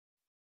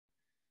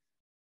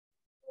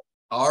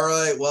All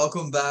right,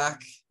 welcome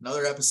back.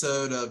 Another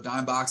episode of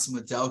Dime Boxing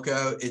with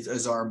Delco. It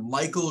is our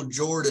Michael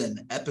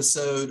Jordan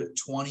episode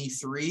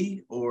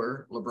 23,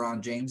 or LeBron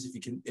James,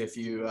 if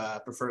you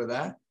prefer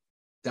that.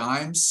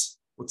 Dimes,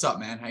 what's up,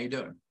 man? How you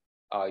doing?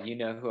 Oh, you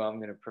know who I'm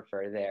going to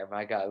prefer there.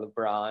 My guy,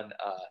 LeBron.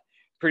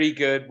 Pretty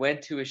good.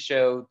 Went to a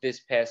show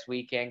this past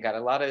weekend. Got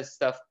a lot of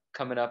stuff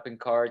coming up in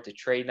cards. A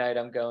trade night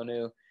I'm going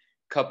to.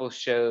 Couple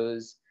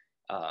shows.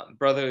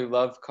 Brotherly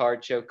Love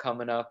card show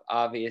coming up,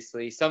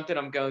 obviously. Something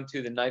I'm going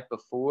to the night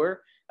before.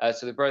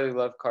 So the Brotherly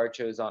Love card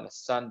show is on a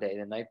Sunday.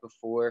 The night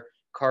before,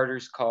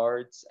 Carter's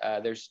Cards.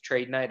 There's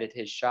trade night at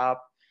his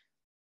shop.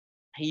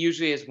 He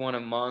usually has one a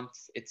month.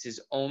 It's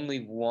his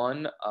only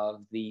one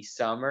of the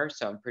summer,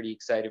 so I'm pretty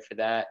excited for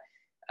that.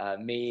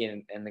 Me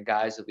and the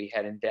guys will be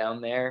heading down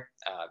there.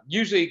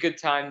 Usually a good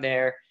time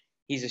there.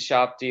 He's a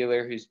shop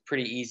dealer who's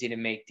pretty easy to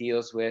make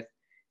deals with.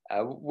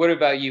 What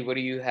about you? What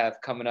do you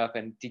have coming up?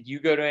 And did you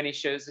go to any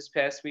shows this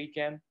past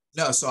weekend?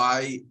 No, so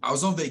I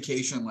was on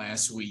vacation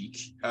last week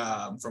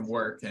from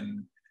work,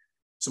 and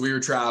so we were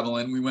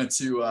traveling. We went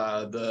to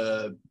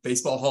the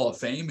Baseball Hall of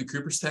Fame in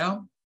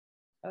Cooperstown.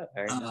 Oh,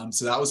 very nice.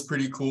 So that was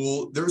pretty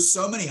cool. There was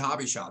so many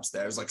hobby shops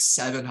there. There's like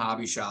 7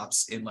 hobby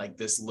shops in like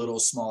this little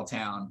small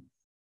town,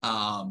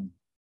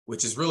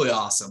 which is really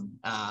awesome.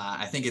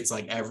 I think it's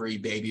like every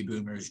baby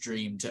boomer's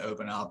dream to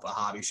open up a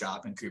hobby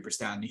shop in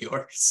Cooperstown, New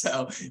York.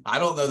 So I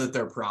don't know that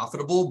they're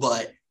profitable,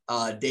 but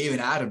David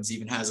Adams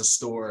even has a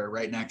store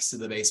right next to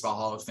the Baseball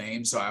Hall of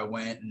Fame. So I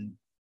went and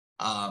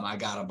I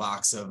got a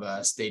box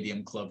of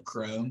Stadium Club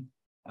Chrome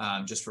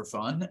just for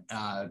fun.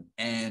 So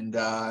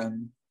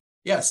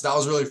that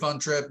was a really fun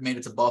trip. Made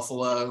it to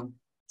Buffalo,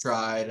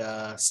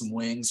 tried some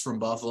wings from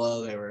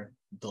Buffalo. They were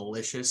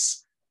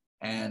delicious.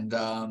 And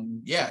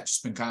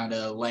just been kind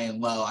of laying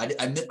low.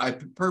 I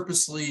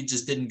purposely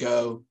just didn't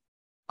go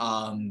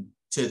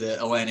to the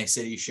Atlantic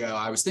City show.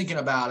 I was thinking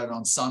about it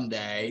on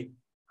Sunday,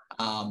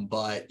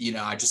 but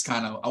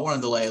I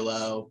wanted to lay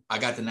low. I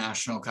got the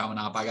National coming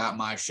up. I got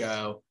my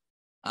show.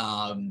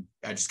 I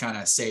just kind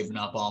of saving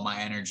up all my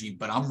energy,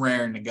 but I'm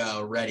raring to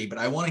go, ready. But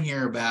I want to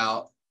hear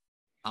about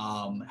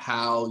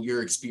how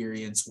your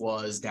experience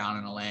was down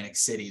in Atlantic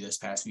City this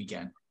past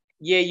weekend.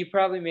 Yeah, you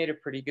probably made a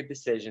pretty good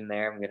decision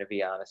there. I'm going to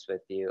be honest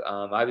with you.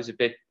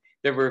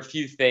 There were a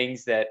few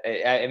things that,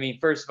 I mean,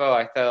 first of all,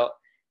 I felt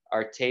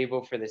our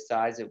table for the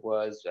size it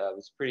was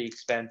pretty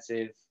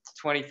expensive.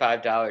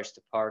 $25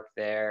 to park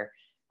there.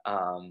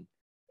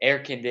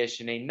 Air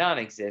conditioning,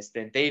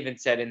 non-existent. They even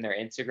said in their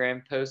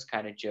Instagram post,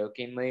 kind of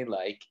jokingly,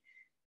 like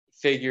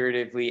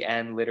figuratively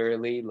and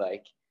literally,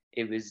 like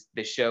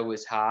the show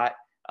was hot.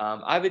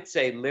 I would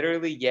say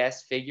literally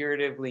yes,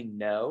 figuratively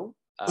no,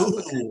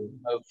 because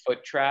of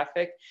foot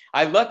traffic.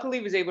 I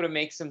luckily was able to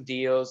make some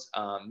deals.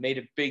 Made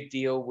a big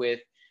deal with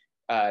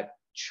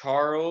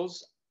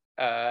Charles,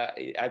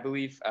 I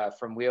believe,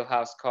 from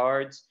Wheelhouse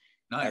Cards.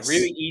 Nice.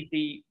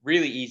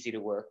 Really easy to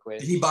work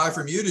with. Did he buy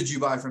from you? Did you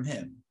buy from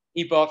him?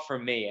 He bought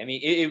from me. I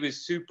mean, it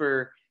was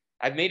super.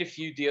 I've made a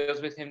few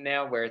deals with him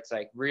now where it's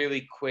like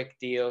really quick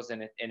deals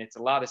and it's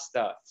a lot of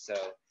stuff. So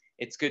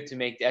it's good to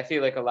make. I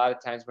feel like a lot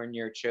of times when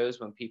you're at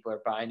shows, when people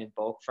are buying in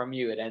bulk from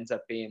you, it ends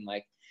up being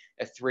like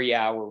a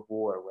 3-hour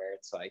war where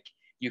it's like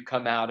you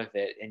come out of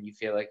it and you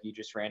feel like you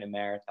just ran a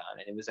marathon.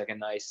 And it was like a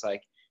nice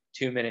like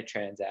 2-minute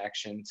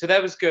transaction. So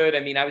that was good. I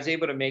mean, I was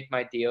able to make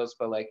my deals,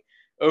 but like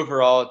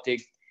overall,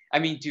 dude,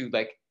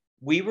 like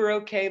we were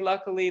okay.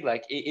 Luckily,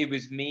 like it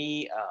was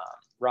me,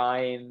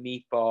 Ryan,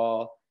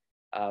 Meatball,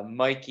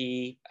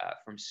 Mikey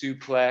from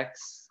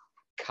Suplex,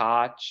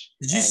 Koch.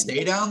 Did you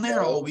stay down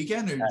there all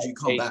weekend, or did you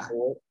come back?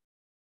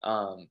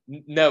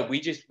 No, we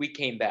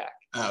came back.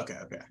 Oh, okay.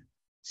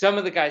 Some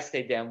of the guys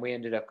stayed down. We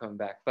ended up coming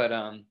back, but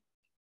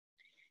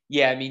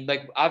yeah, I mean,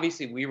 like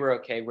obviously we were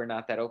okay. We're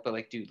not that open.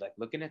 Like, dude, like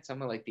looking at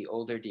some of like the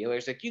older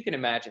dealers, like you can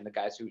imagine the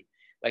guys who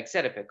like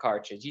set up at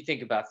cartridge. You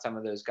think about some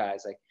of those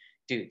guys, like,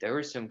 dude, there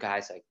were some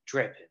guys like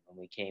dripping when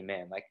we came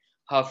in, like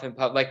huff and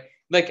puff, like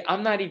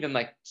I'm not even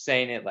like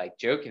saying it like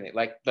jokingly,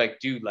 like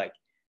dude, like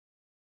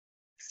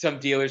some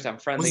dealers I'm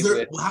friendly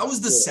with. How was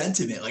the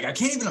sentiment? Like, I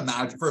can't even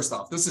imagine. First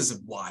off, this is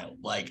wild.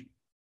 Like,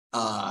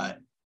 like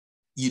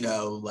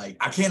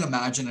I can't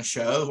imagine a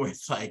show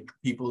with like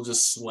people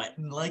just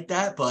sweating like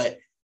that. But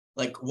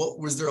like, what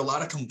was there a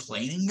lot of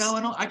complaining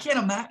going on? I can't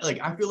imagine.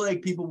 Like, I feel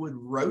like people would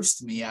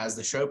roast me as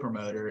the show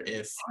promoter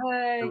if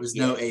there was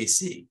no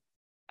AC.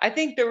 I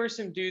think there were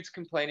some dudes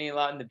complaining a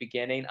lot in the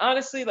beginning.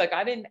 Honestly, like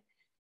I didn't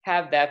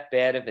have that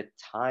bad of a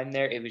time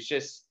there. It was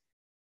just,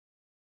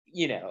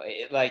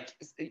 like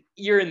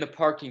you're in the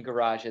parking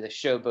garage of the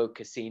Showboat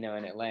Casino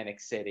in Atlantic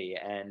City,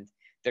 and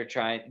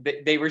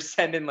they were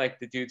sending like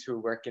the dudes who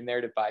were working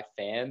there to buy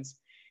fans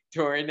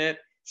during it.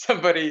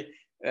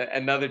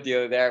 Another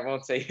dealer there, I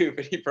won't say who,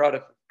 but he brought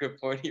up a good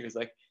point. He was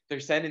like, they're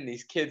sending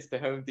these kids to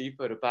Home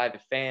Depot to buy the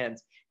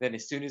fans. Then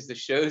as soon as the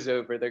show's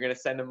over, they're going to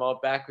send them all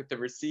back with the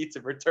receipts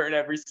and return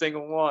every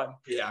single one.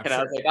 Yeah. And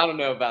I was like, I don't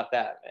know about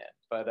that, man.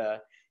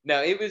 But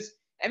no, it was,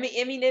 I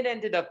mean, it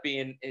ended up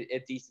being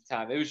a decent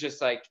time. It was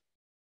just like,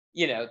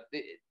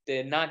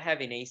 the not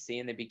having AC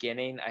in the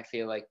beginning, I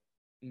feel like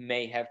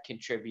may have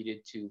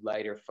contributed to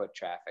lighter foot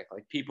traffic.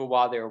 Like people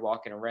while they were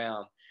walking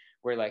around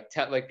were like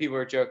like people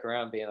were joking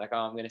around being like, oh,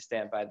 I'm going to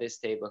stand by this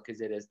table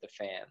because it is the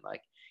fan.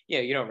 Like,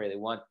 you don't really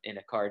want in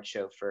a card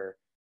show for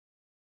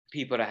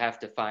people to have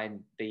to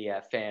find the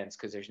fans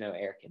because there's no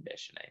air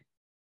conditioning. I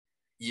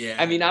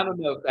Yeah. mean, I don't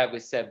know if that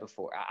was said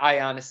before. I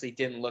honestly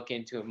didn't look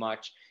into it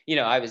much.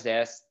 I was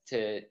asked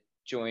to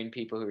join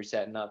people who were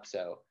setting up,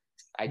 so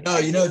No,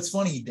 I did. it's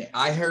funny.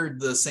 I heard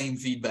the same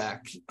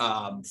feedback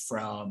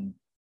from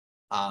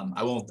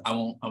I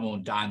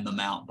won't dime them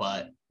out,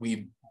 but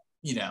we,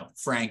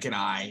 Frank and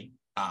I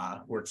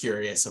were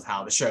curious of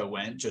how the show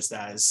went, just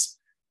as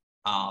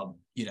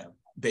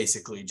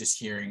basically just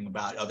hearing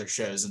about other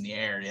shows in the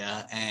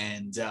area.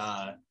 And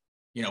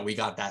we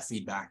got that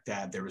feedback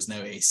that there was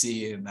no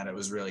AC and that it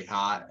was really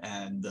hot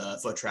and the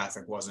foot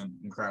traffic wasn't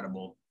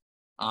incredible.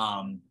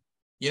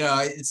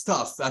 It's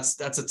tough. That's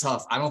a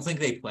tough. I don't think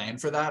they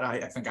planned for that. I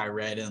think I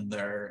read in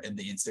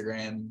the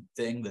Instagram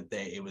thing that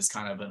it was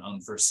kind of an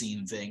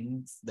unforeseen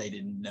thing. They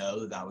didn't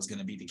know that was going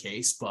to be the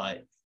case,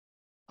 but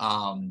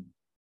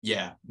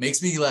yeah,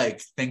 makes me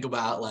like think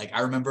about, like,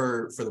 I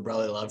remember for the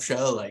Brotherly Love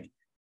show, like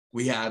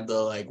we had the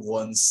like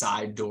one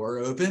side door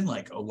open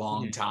like a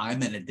long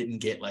time, and it didn't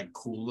get like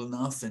cool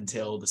enough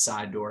until the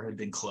side door had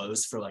been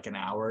closed for like an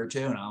hour or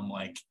two, and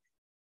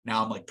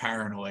now I'm like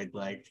paranoid,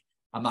 like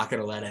I'm not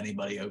going to let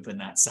anybody open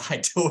that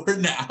side door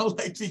now,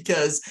 like,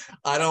 because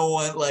I don't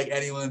want like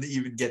anyone to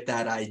even get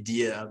that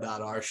idea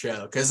about our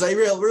show. Cause it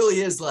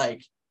really is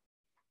like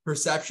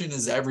perception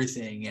is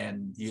everything.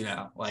 And,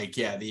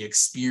 the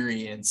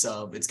experience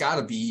of it's got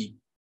to be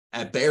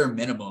at bare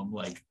minimum,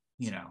 like,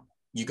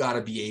 you got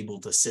to be able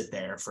to sit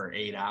there for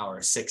 8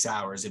 hours, 6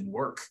 hours and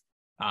work.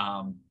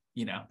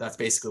 That's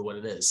basically what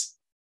it is.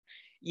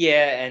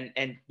 Yeah,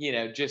 and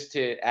just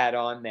to add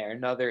on there,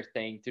 another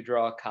thing to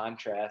draw a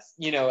contrast.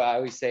 I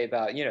always say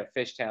about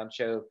Fishtown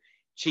show,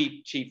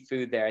 cheap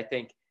food there. I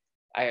think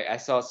I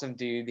saw some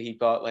dude, he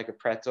bought like a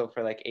pretzel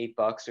for like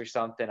 $8 or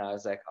something. I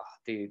was like, oh,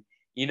 dude,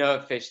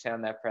 at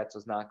Fishtown that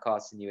pretzel's not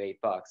costing you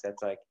 $8.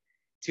 That's like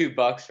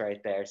 $2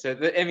 right there. So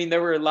I mean,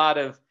 there were a lot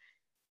of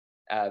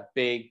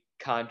big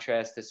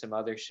contrast to some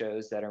other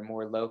shows that are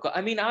more local.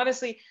 I mean,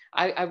 honestly,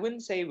 I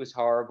wouldn't say it was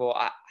horrible.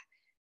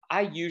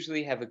 I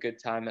usually have a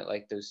good time at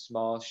like those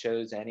small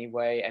shows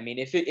anyway. I mean,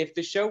 if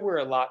the show were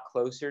a lot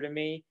closer to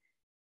me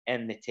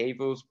and the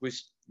tables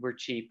were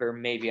cheaper,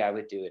 maybe I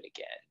would do it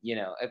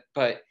again,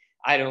 but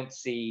I don't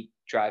see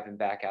driving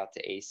back out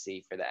to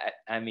AC for that.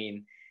 I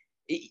mean,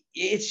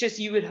 it's just,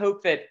 you would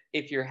hope that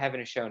if you're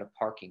having a show in a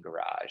parking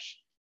garage,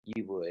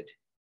 you would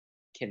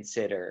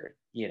consider,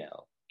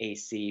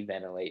 AC,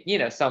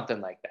 ventilate, something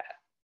like that.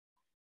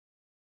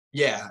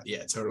 Yeah,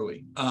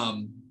 totally.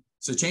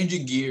 So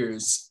changing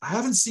gears, I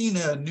haven't seen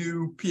a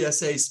new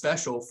PSA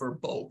special for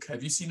bulk.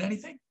 Have you seen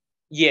anything?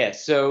 Yeah,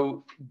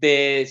 so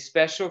the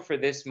special for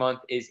this month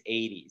is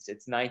 80s.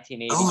 It's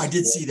 1980. Oh, I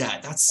did see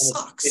that. That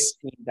sucks.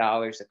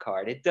 $15 a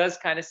card. It does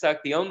kind of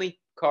suck. The only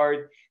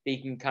card that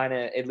you can kind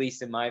of, at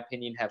least in my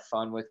opinion, have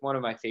fun with, one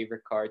of my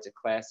favorite cards, a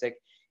classic,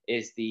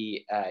 is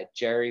the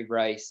Jerry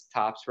Rice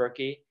Topps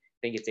rookie. I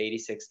think it's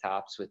 86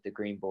 Topps with the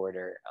green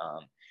border.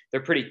 They're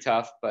pretty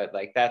tough, but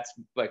like that's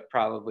like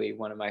probably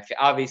one of my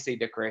obviously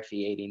the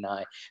Griffey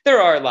 89.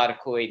 There are a lot of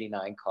cool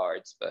 89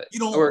 cards, but you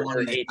don't or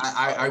want it. 80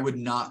 I would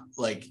not,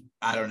 like,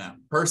 I don't know.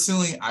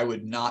 Personally, I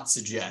would not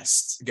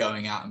suggest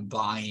going out and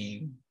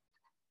buying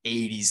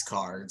 80s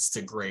cards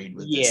to grade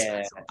with this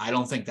special. I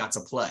don't think that's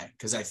a play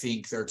because I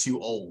think they're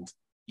too old.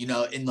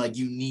 And like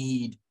you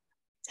need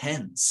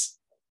 10s.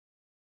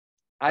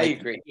 I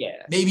agree.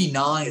 Yeah. Maybe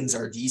 9s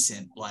are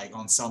decent, like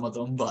on some of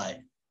them, but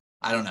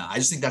I don't know. I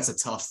just think that's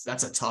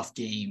a tough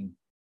game.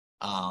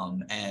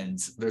 And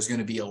there's going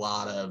to be a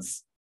lot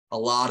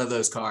of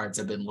those cards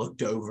have been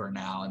looked over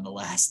now in the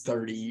last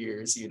 30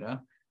 years,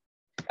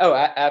 Oh,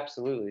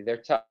 absolutely.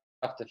 They're tough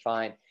to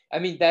find. I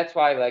mean, that's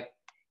why, like,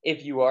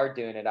 if you are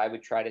doing it, I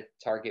would try to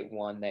target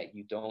one that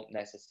you don't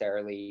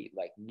necessarily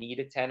like need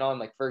a 10 on.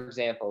 Like, for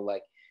example,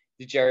 like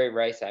the Jerry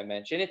Rice I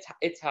mentioned,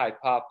 it's high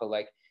pop, but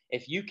like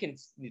if you can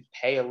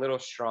pay a little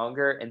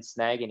stronger and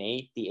snag an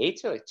 8, the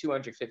 8s are like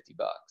 $250.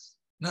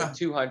 No. Like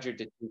 200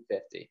 to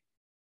 250.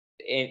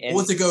 And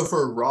what's it go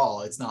for a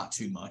raw? It's not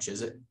too much,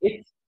 is it?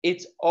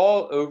 It's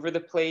all over the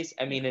place.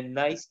 I mean, a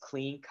nice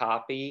clean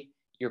copy,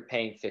 you're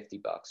paying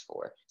 $50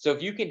 for. So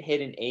if you can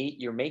hit an 8,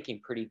 you're making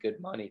pretty good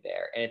money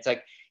there. And it's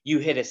like you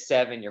hit a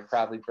 7, you're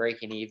probably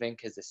breaking even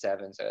because the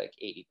 7s are like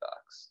 $80.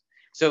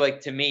 So like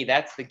to me,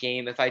 that's the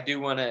game. If I do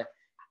want to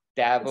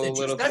dabble a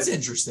little bit. That's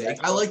interesting.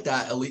 I like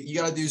that. You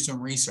got to do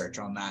some research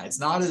on that. It's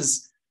not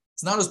as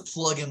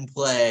plug and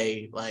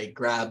play, like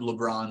grab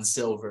LeBron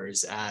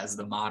silvers as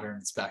the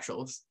modern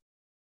specials.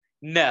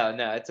 No,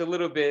 it's a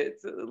little bit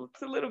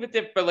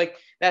different, but like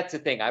that's the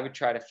thing. I would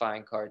try to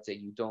find cards that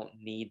you don't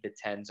need the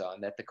 10s on,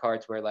 that the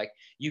cards where like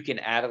you can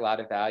add a lot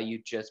of value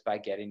just by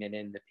getting it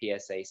in the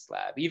PSA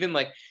slab. Even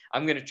like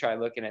I'm gonna try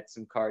looking at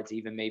some cards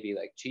even maybe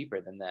like cheaper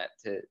than that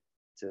to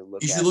to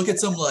look You should at. look at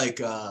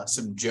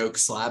some joke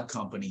slab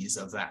companies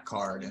of that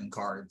card and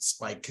cards,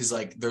 like, because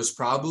like there's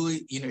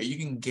probably, you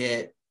can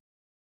get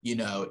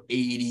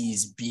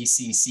 80s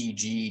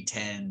BCCG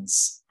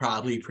 10s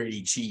probably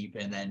pretty cheap,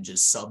 and then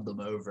just sub them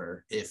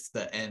over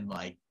and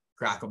like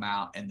crack them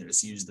out and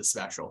just use the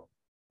special.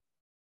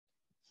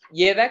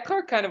 Yeah, that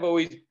card kind of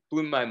always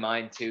blew my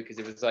mind too, because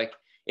it was like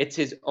it's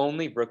his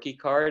only rookie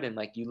card, and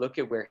like you look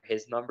at where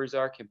his numbers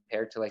are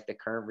compared to like the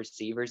current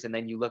receivers, and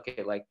then you look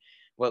at like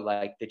what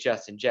like the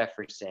Justin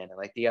Jefferson and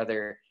like the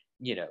other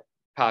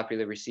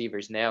popular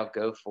receivers now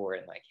go for,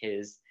 and like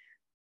his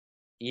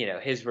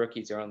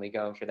rookies are only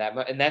going for that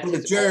much, and that's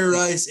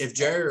If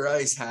Jerry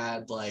Rice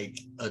had like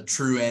a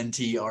true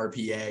NT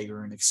RPA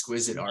or an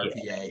exquisite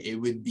RPA, it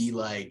would be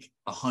like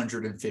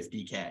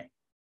 150K.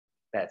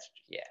 That's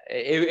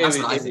That's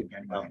what I think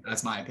anyway.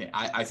 That's my opinion.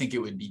 I think it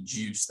would be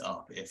juiced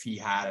up if he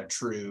had a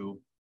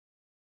true,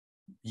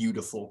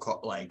 beautiful,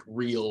 like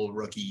real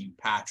rookie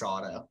patch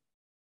auto.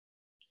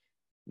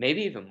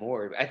 Maybe even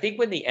more. I think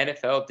when the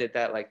NFL did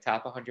that, like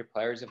top 100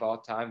 players of all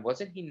time,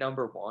 wasn't he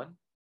number one?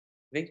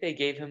 I think they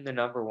gave him the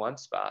number one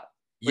spot,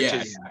 which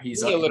is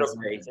he's a little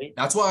crazy.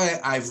 That's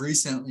why I've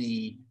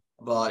recently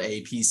bought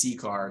a PC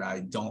card. I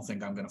don't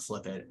think I'm going to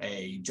flip it.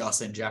 A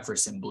Justin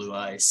Jefferson Blue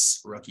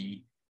Ice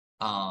rookie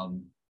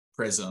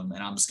prism,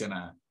 and I'm just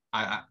gonna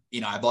I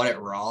bought it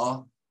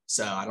raw,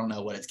 so I don't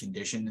know what its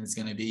condition is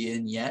going to be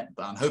in yet,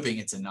 but I'm hoping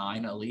it's a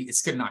 9 elite.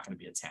 It's not going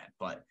to be a 10,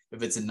 but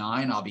if it's a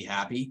 9, I'll be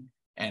happy,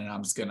 and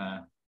I'm just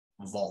gonna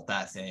vault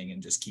that thing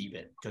and just keep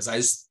it, because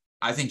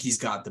I think he's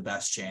got the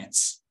best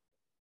chance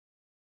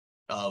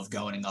of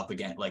going up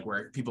again, like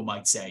where people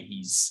might say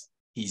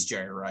he's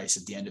Jerry Rice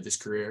at the end of his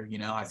career.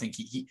 I think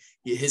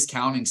his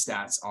counting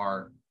stats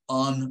are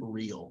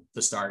unreal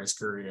to start his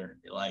career,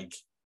 like,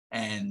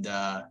 and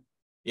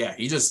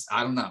he just,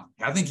 I don't know.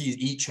 I think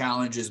he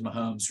challenges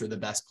Mahomes for the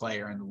best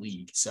player in the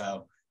league.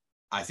 So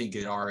I think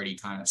it already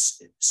kind of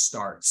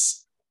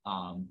starts.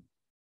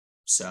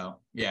 So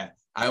yeah,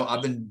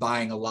 I've been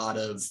buying a lot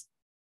of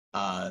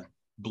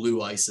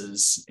blue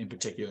ices in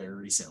particular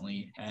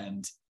recently,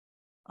 and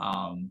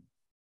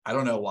I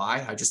don't know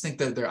why. I just think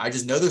that I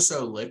just know they're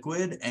so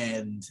liquid,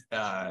 and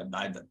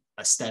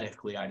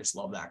aesthetically, I just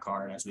love that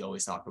card, as we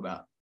always talk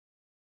about.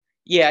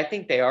 Yeah, I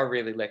think they are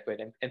really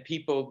liquid, and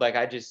people, like,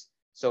 I just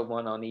sold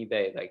one on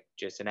eBay like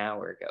just an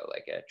hour ago,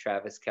 like a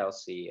Travis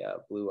Kelce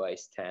Blue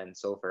Ice 10,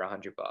 sold for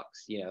 $100.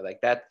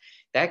 Like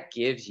that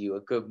gives you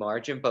a good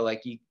margin, but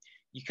like you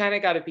kind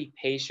of got to be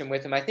patient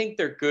with them. I think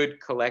they're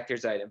good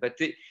collector's item. But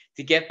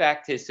to get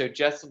back to, so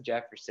Justin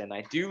Jefferson,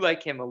 I do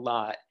like him a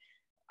lot.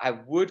 I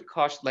would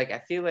caution, like, I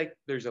feel like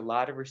there's a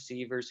lot of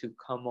receivers who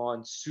come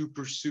on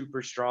super,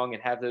 super strong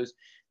and have those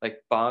like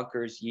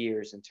bonkers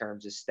years in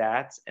terms of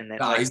stats. And then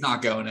he's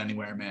not going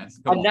anywhere, man.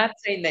 I'm not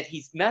saying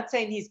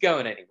he's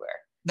going anywhere.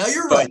 No,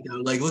 you're right though.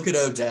 Like, look at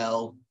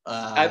Odell.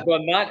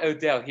 Well, not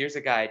Odell. Here's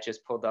a guy I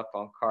just pulled up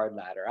on Card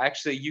Ladder.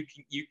 Actually, you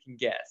can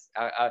guess.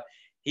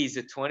 He's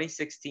a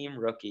 2016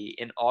 rookie.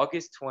 In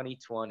August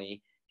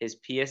 2020, his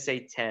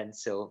PSA 10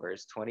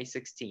 silvers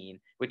 2016,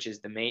 which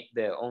is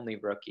the only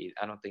rookie.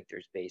 I don't think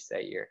there's base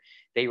that year.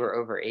 They were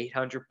over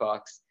 $800.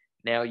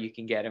 Now you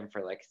can get him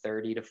for like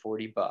 $30 to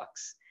 $40.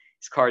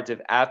 His cards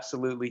have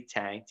absolutely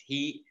tanked.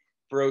 He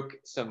broke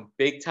some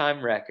big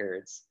time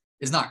records.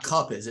 It's not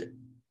Cup, is it?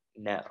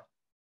 No.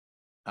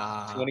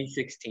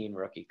 2016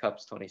 rookie.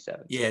 Cup's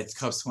 2017. Yeah, it's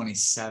Cup's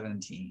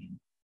 2017.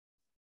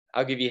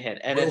 I'll give you a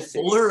hint. Will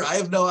Fuller? I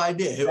have no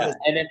idea. Who is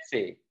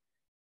NFC.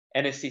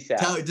 NFC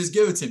South. Just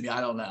give it to me.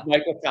 I don't know.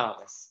 Michael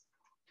Thomas.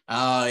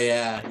 Oh,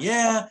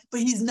 yeah.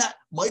 But he's not.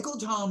 Michael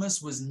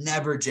Thomas was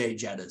never Jay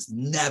Jetta's.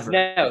 Never.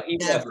 No, he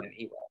wasn't.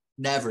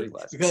 Never.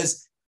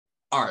 Because,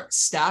 all right,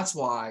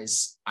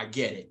 stats-wise, I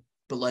get it.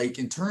 But, like,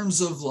 in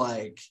terms of,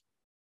 like,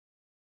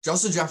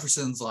 Justin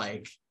Jefferson's,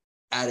 like,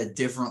 at a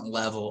different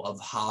level of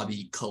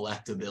hobby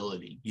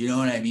collectability. You know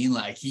what I mean?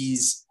 Like,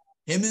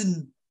 him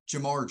and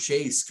Jamar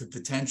Chase could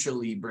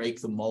potentially break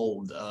the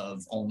mold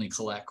of only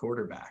collect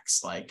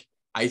quarterbacks. Like,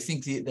 I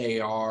think that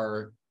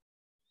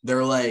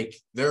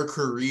their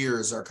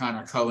careers are kind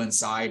of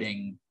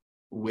coinciding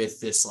with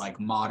this like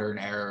modern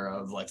era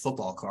of like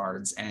football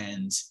cards,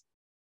 and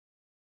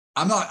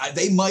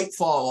they might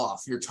fall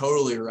off. You're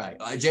totally right.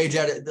 Jay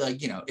Jett, like,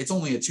 it's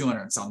only a $200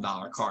 and some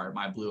card,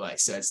 my Blue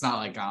Ice, so it's not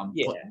like I'm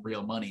putting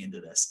real money into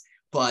this.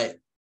 But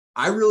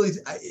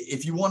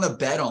if you want to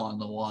bet on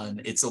the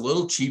one, it's a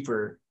little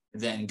cheaper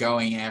than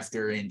going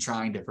after and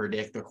trying to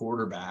predict the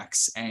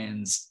quarterbacks.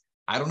 And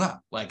I don't know.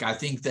 Like, I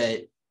think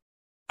that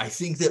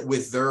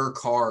with their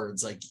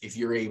cards, like if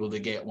you're able to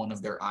get one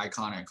of their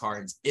iconic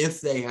cards,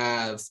 if they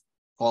have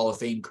Hall of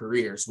Fame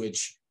careers,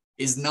 which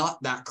is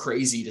not that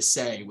crazy to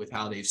say with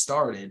how they've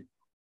started,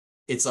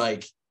 it's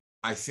like,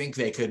 I think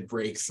they could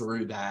break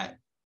through that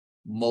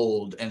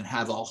mold and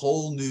have a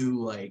whole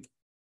new like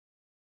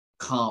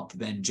comp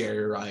than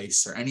Jerry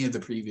Rice or any of the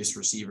previous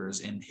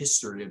receivers in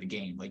history of the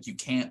game. Like, you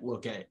can't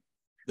look at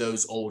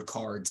those old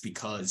cards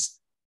because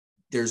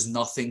there's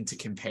nothing to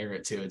compare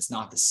it to. It's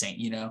not the same,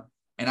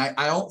 And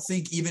I don't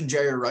think even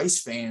Jerry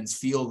Rice fans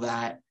feel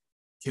that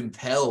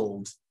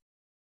compelled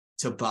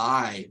to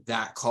buy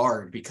that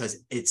card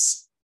because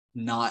it's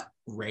not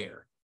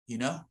rare, you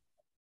know?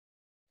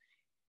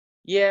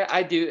 Yeah,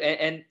 I do.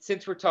 And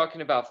since we're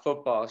talking about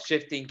football,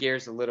 shifting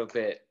gears a little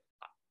bit,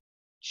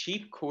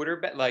 cheap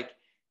quarterback, like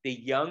the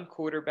young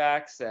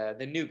quarterbacks,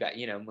 the new guy,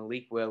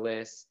 Malik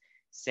Willis,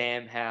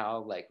 Sam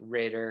Howell, like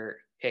Ritter,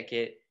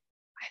 Pickett,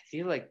 I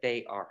feel like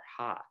they are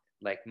hot.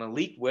 Like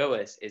Malik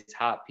Willis is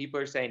hot. People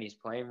are saying he's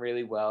playing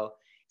really well.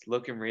 He's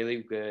looking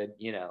really good.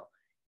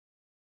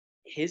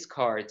 His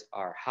cards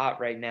are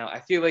hot right now. I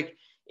feel like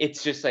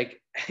it's just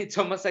like, it's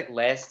almost like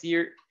last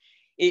year.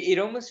 It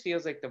almost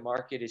feels like the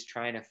market is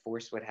trying to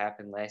force what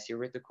happened last year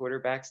with the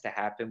quarterbacks to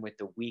happen with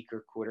the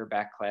weaker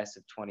quarterback class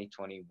of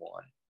 2021.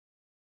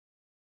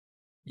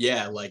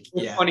 Yeah,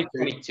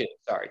 2022.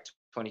 Sorry,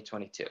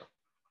 2022.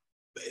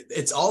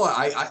 It's all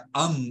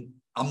I'm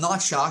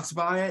not shocked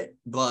by it,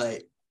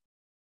 but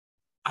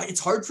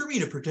it's hard for me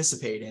to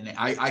participate in it.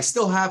 I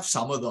still have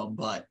some of them,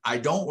 but I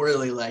don't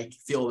really like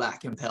feel that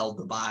compelled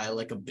to buy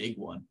like a big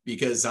one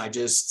because I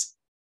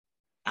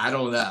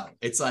don't know.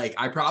 It's like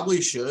I probably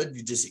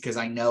should just because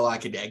I know I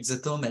could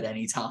exit them at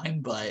any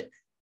time, but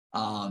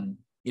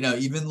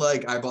even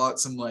like I bought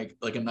some like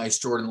a nice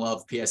Jordan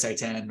Love PSA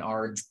 10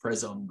 orange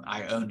prism.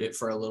 I owned it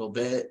for a little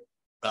bit.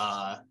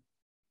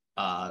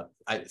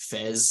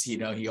 Fez,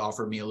 he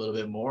offered me a little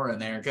bit more,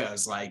 and there it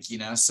goes.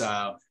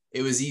 So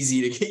it was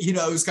easy to get.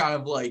 It was kind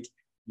of like,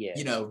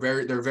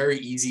 they're very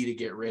easy to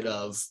get rid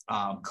of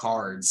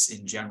cards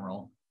in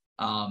general.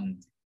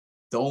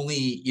 The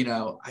only,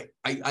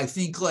 I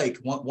think like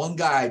one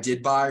guy I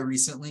did buy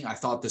recently, I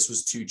thought this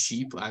was too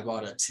cheap. I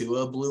bought a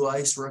Tua Blue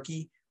Ice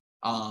rookie.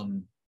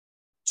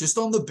 Just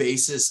on the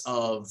basis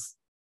of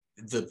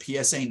the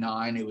PSA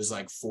 9, it was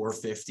like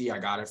 $450. I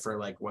got it for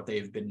like what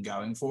they've been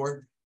going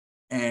for.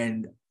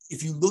 And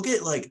if you look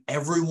at like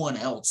everyone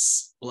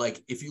else,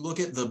 like if you look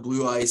at the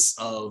Blue Ice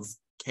of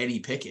Kenny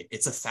Pickett,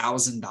 it's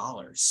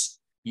 $1,000,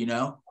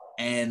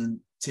 and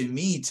to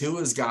me,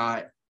 Tua's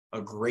got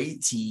a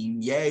great team.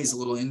 Yeah, he's a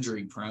little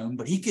injury prone,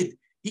 but he could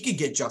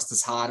get just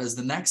as hot as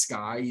the next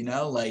guy,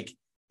 like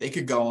they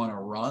could go on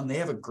a run. They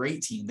have a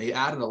great team. They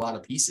added a lot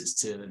of pieces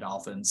to the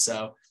Dolphins.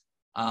 So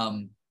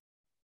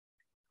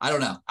I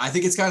don't know. I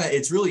think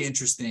it's really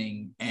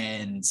interesting,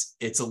 and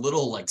it's a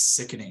little like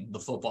sickening, the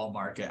football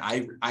market.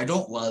 I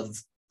don't love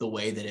the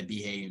way that it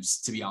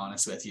behaves, to be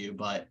honest with you,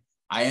 but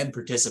I am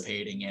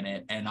participating in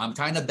it, and I'm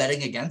kind of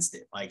betting against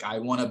it. Like I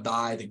want to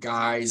buy the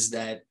guys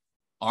that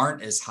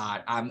aren't as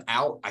hot. I'm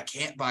out. I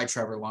can't buy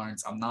Trevor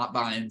Lawrence. I'm not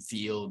buying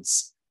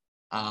Fields.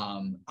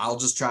 I'll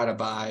just try to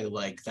buy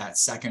like that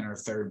second or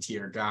third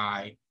tier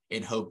guy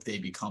and hope they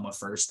become a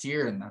first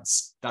tier. And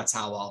that's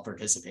how I'll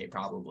participate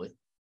probably.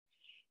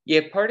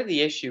 Yeah, part of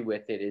the issue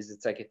with it is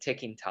it's like a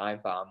ticking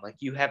time bomb. Like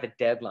you have a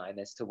deadline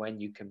as to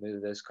when you can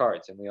move those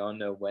cards, and we all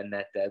know when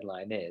that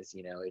deadline is.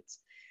 It's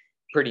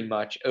pretty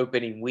much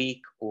opening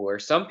week, or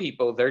some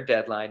people, their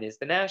deadline is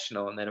the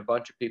national, and then a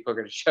bunch of people are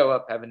going to show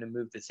up having to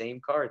move the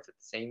same cards at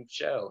the same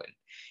show.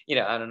 And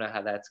I don't know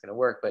how that's going to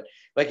work, but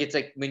like it's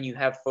like when you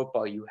have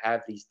football, you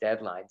have these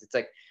deadlines. It's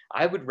like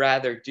I would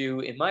rather do,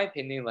 in my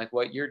opinion, like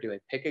what you're doing,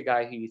 pick a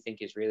guy who you think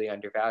is really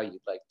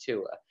undervalued, like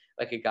Tua.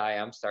 Like a guy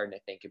I'm starting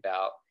to think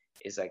about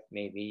is like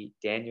maybe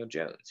Daniel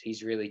Jones.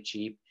 He's really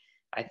cheap.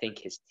 I think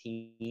his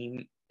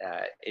team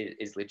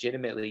is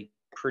legitimately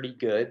pretty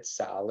good,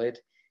 solid.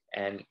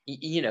 And,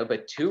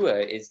 but Tua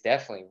is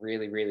definitely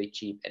really, really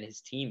cheap, and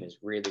his team is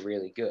really,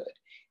 really good.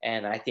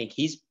 And I think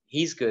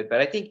he's good,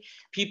 but I think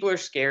people are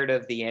scared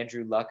of the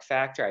Andrew Luck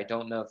factor. I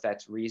don't know if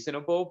that's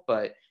reasonable,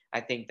 but I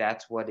think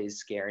that's what is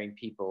scaring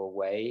people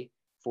away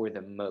for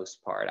the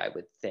most part, I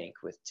would think,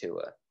 with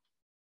Tua.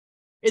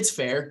 It's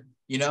fair,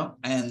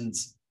 and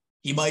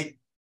he might,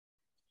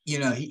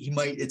 he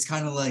might, it's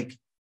kind of like,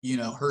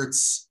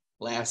 Hurts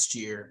last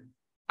year.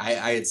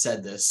 I had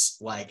said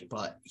this,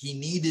 but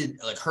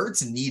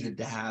Hurts needed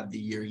to have the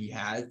year he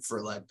had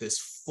for like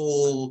this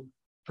full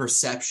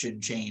perception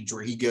change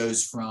where he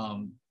goes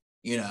from,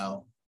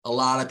 a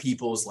lot of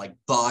people's like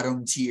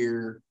bottom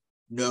tier,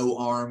 no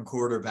arm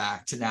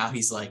quarterback to now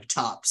he's like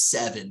top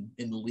 7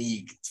 in the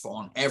league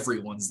on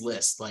everyone's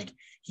list. Like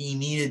he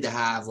needed to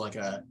have like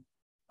a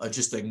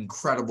just an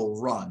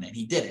incredible run, and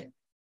he did it.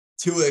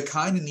 Tua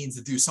kind of needs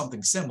to do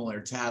something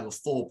similar to have a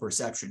full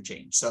perception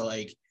change. So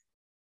like,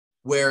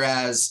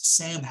 whereas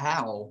Sam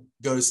Howell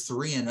goes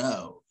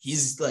 3-0,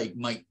 he's like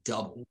might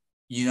double,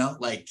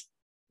 I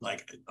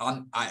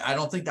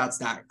don't think that's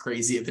that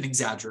crazy of an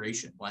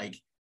exaggeration,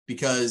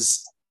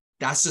 because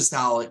that's just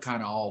how it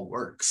kind of all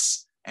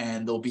works.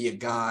 And there'll be a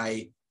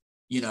guy,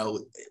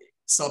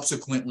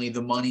 subsequently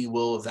the money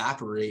will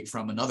evaporate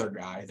from another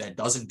guy that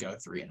doesn't go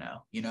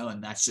 3-0,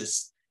 and that's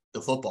just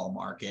the football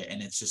market.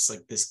 And it's just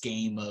like this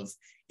game of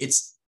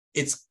it's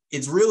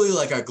really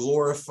like a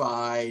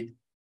glorified,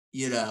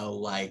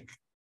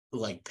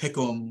 like pick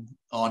 'em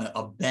on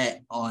a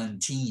bet on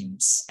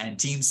teams and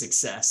team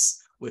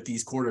success with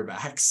these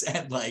quarterbacks.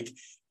 And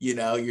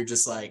you're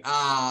just like,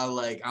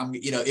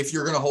 if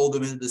you're going to hold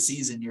them into the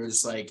season, you're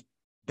just like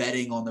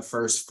betting on the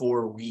first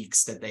 4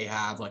 weeks that they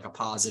have like a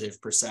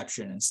positive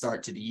perception and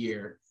start to the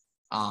year,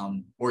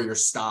 or your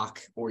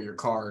stock or your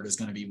card is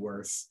going to be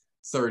worth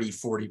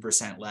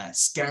 30-40%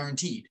 less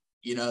guaranteed,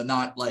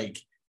 not like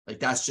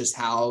that's just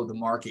how the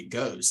market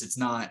goes. It's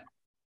not,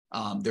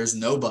 there's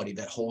nobody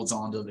that holds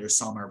on to their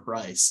summer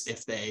price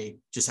if they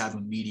just have a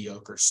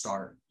mediocre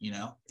start,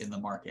 in the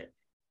market.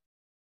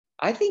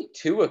 I think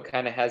Tua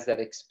kind of has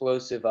that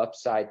explosive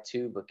upside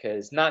too,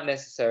 because not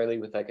necessarily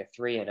with like a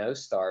 3-0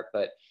 start,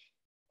 but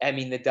I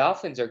mean, the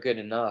Dolphins are good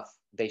enough.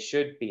 They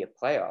should be a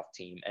playoff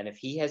team. And if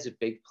he has a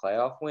big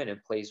playoff win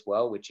and plays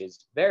well, which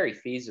is very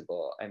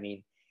feasible, I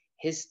mean,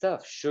 his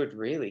stuff should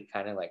really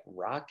kind of like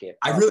rocket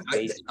I up really,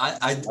 based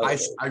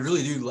I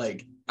really do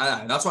like.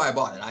 That's why I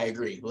bought it. I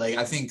agree. Like,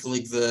 I think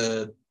like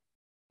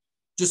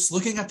just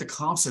looking at the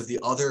comps of the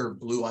other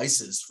blue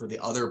ices for the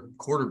other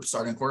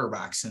starting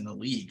quarterbacks in the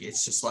league,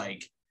 it's just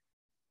like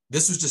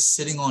this was just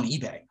sitting on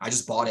eBay. I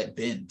just bought it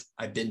binned.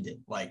 I binned it.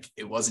 Like,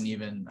 it wasn't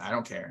even. I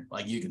don't care.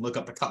 Like, you can look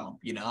up the comp.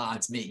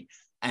 It's me.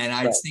 And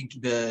I just think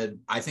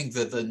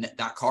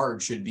that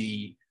card should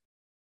be.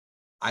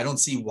 I don't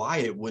see why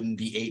it wouldn't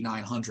be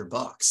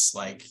 $800-900,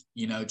 like,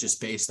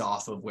 just based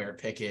off of where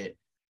Pickett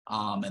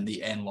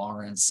and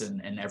Lawrence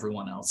and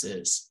everyone else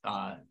is.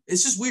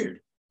 It's just weird.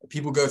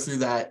 People go through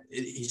that.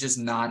 He's just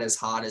not as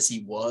hot as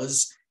he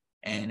was,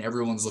 and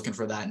everyone's looking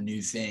for that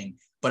new thing.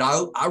 But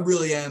I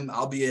really am.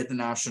 I'll be at the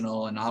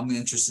National, and I'm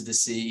interested to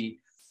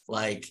see,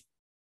 like,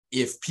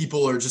 if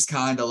people are just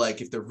kind of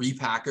like, if the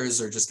repackers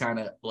are just kind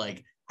of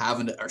like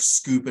are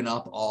scooping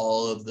up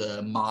all of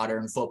the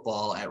modern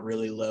football at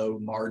really low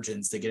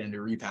margins to get into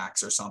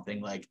repacks or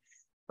something, like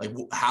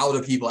how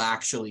do people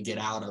actually get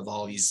out of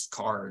all these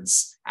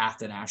cards at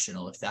the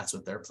National if that's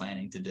what they're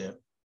planning to do?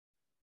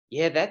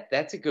 Yeah,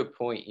 that's a good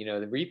point.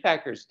 The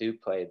repackers do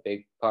play a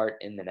big part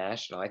in the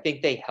National. I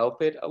think they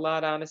help it a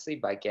lot, honestly,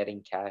 by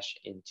getting cash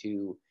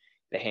into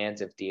the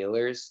hands of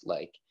dealers.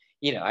 Like,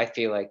 I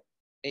feel like,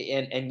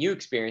 and you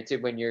experience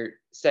it when you're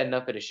setting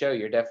up at a show,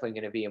 you're definitely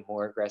going to be a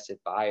more aggressive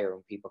buyer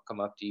when people come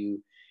up to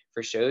you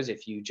for shows.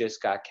 If you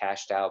just got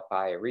cashed out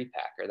by a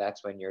repacker,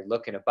 that's when you're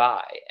looking to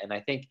buy. And I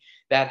think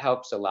that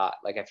helps a lot.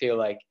 Like, I feel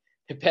like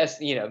the best,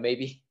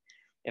 maybe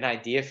an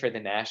idea for the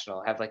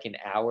National, have like an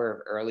hour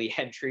of early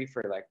entry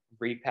for like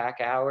repack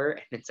hour,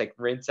 and it's like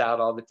rinse out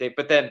all the tape.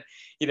 But then,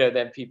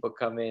 then people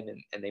come in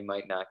and they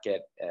might not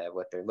get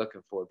what they're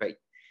looking for. But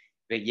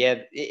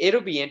yeah, it'll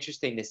be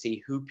interesting to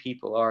see who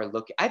people are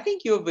looking. I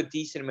think you have a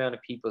decent amount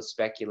of people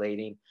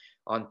speculating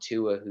on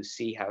Tua who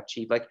see how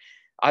cheap. Like,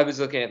 I was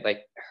looking at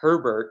like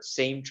Herbert,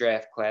 same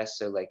draft class,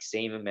 so like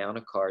same amount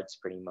of cards,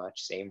 pretty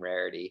much same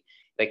rarity.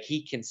 Like,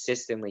 he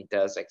consistently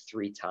does like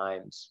 3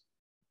 times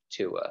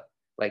Tua.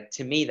 Like,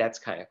 to me, that's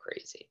kind of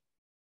crazy.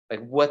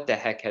 Like, what the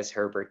heck has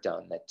Herbert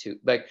done that Tua,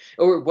 like,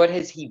 or what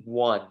has he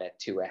won that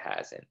Tua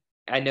hasn't?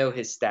 I know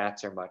his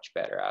stats are much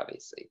better,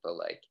 obviously, but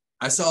like,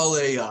 I saw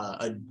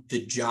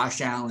the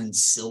Josh Allen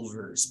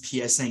Silvers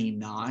PSA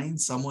 9.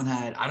 Someone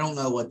had, I don't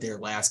know what their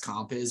last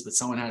comp is, but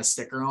someone had a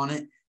sticker on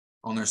it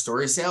on their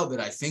story sale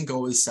that I think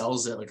always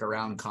sells at like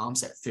around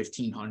comps at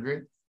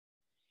 1,500.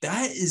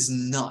 That is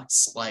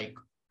nuts. Like,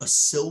 a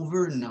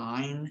silver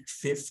 9,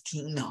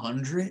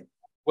 1,500.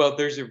 well,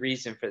 there's a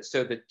reason for it.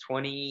 So the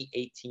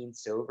 2018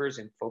 Silvers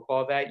in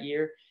football that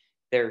year,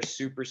 they're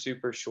super,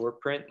 super short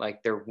print.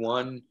 Like, they're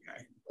one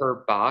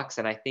per box,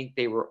 and I think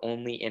they were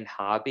only in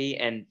hobby.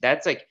 And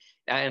that's like,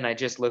 and I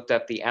just looked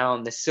up the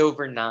Allen. The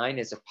silver 9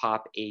 is a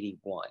pop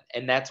 81,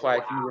 and that's why,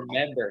 if you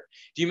remember,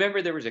 do you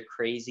remember there was a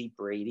crazy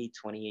Brady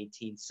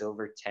 2018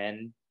 silver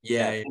 10?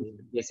 Yeah.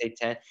 PSA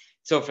 10.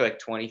 So for like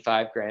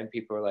 25 grand,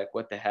 people were like,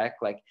 "What the heck?"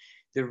 Like,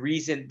 the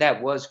reason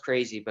that was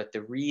crazy, but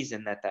the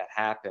reason that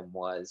happened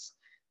was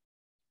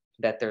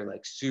that they're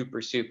like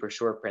super, super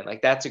short print.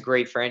 Like, that's a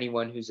great for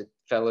anyone who's a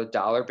fellow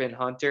dollar bin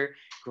hunter.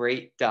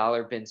 Great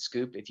dollar bin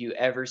scoop. If you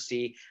ever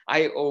see,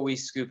 I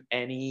always scoop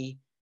any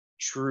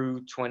true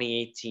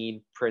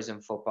 2018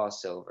 Prism football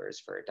silvers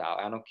for $1.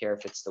 I don't care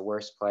if it's the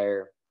worst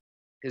player,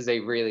 because they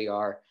really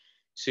are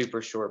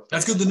super short print.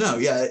 That's good to know.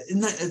 Yeah.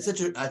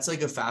 That's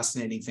like a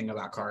fascinating thing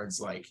about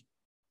cards. Like,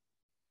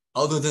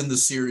 other than the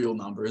serial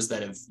numbers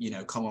that have,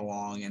 come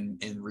along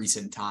in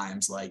recent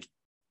times, like,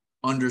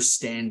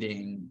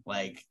 understanding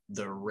like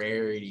the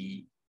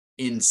rarity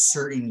in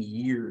certain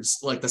years,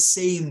 like the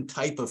same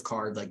type of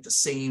card, like the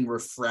same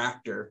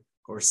refractor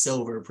or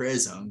silver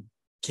prism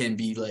can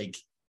be like,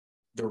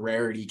 the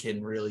rarity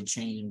can really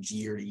change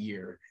year to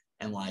year,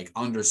 and like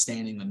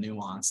understanding the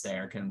nuance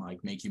there can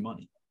like make you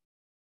money.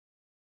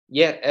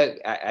 Yeah,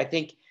 I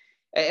think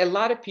a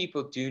lot of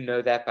people do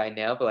know that by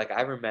now, but like,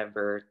 I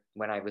remember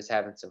when I was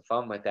having some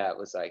fun with that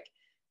was like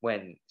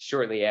when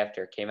shortly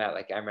after it came out,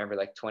 like I remember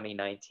like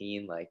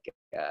 2019, like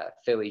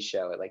Philly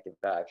show at like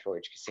the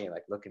Forge Casino,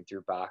 like looking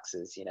through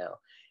boxes,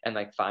 and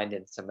like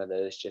finding some of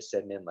those just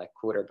sitting in like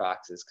quarter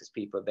boxes, because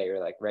they were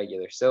like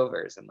regular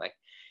silvers, and like,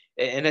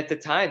 and at the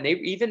time, they,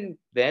 even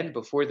then,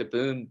 before the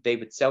boom, they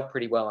would sell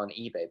pretty well on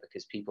eBay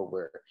because people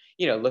were,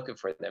 looking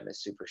for them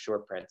as super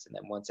short prints. And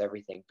then once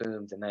everything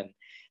boomed, and then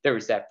there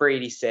was that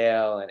Brady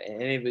sale, and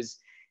it was,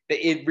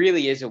 it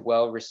really is a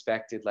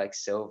well-respected like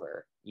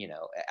silver.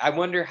 I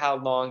wonder how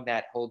long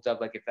that holds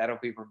up. Like if that'll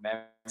be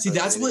remembered See,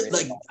 that's really, what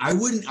really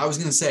like long. I was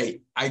gonna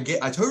say, I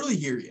totally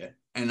hear you.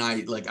 And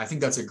I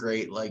think that's a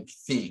great like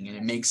thing and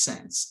it makes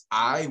sense.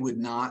 I would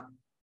not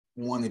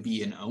want to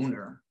be an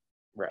owner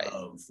Right.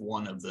 of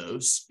one of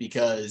those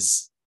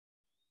because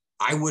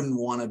I wouldn't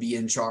want to be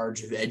in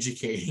charge of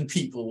educating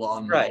people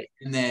on that. Right.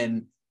 And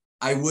then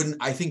I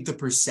think the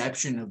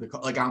perception of the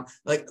like I'm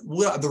like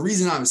the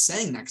reason I was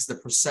saying that because the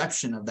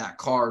perception of that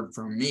card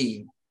for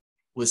me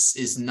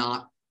is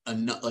not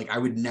enough. Like I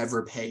would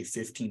never pay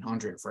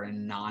 1,500 for a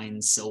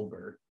 9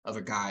 silver of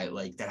a guy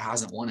like that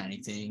hasn't won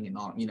anything and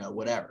not,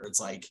 whatever. It's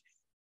like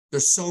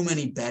there's so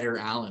many better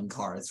Allen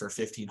cards for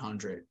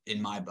 1,500 in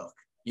my book.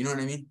 You know what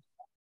I mean?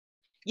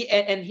 Yeah,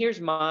 and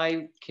here's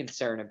my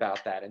concern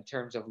about that in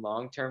terms of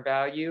long-term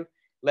value.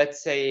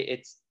 Let's say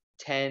it's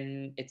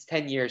 10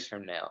 years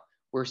from now.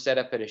 We're set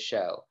up at a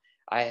show.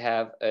 I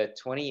have a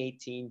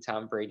 2018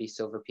 Tom Brady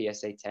Silver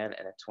PSA 10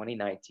 and a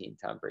 2019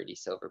 Tom Brady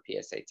Silver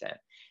PSA 10.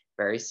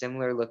 Very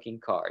similar looking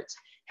cards.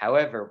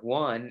 However,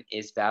 one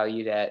is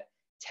valued at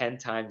 10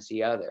 times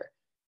the other.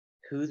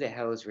 Who the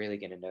hell is really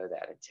going to know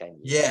that in 10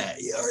 years? Yeah.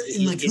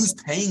 And like It, who's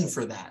paying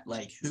for that?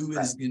 Like who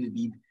right. is going to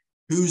be,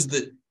 who's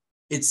the,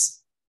 it's,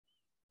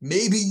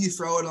 maybe you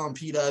throw it on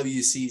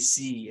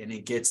PWCC and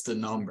it gets the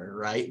number,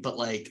 right? But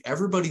like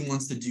everybody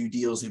wants to do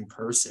deals in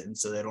person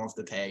so they don't have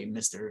to pay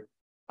Mr.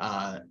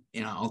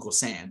 Uncle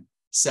Sam.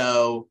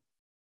 So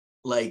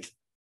like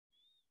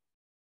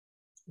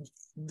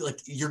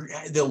you're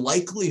the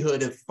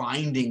likelihood of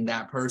finding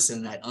that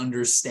person that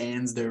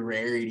understands the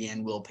rarity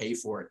and will pay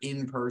for it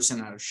in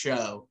person at a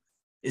show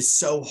is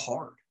so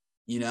hard,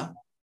 you know?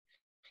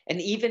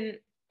 And even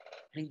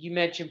you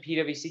mentioned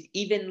PwC,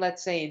 even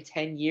let's say in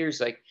 10 years,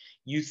 like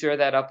you throw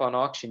that up on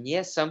auction.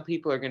 Yes, some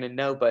people are going to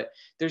know, but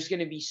there's going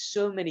to be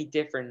so many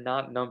different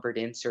not numbered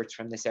inserts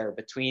from this era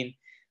between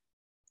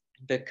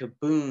the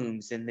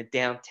kabooms and the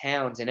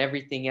downtowns and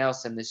everything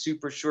else, and the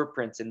super short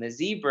prints and the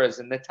zebras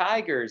and the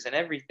tigers and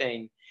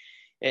everything.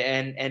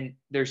 And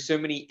there's so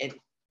many, and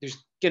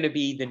there's going to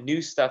be the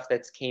new stuff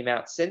that's came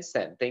out since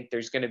then. I think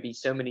there's going to be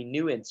so many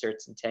new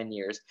inserts in 10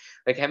 years.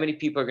 Like how many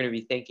people are going to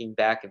be thinking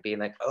back and being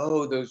like,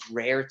 oh, those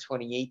rare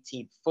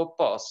 2018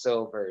 football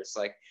silvers,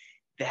 like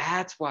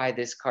that's why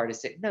this card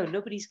is no,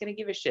 nobody's going to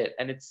give a shit.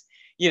 And it's,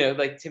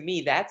 like to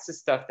me, that's the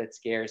stuff that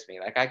scares me.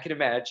 Like I can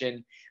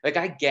imagine, like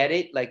I get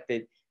it, like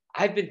the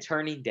I've been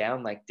turning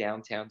down like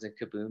downtowns and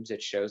kabooms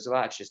at shows a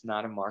lot. It's just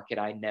not a market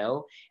I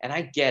know. And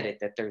I get it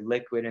that they're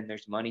liquid and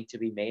there's money to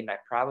be made. And I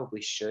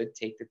probably should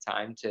take the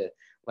time to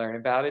learn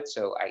about it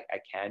so I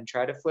can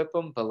try to flip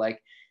them. But like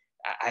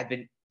I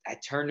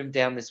turned them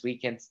down this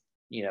weekend,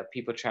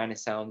 people trying to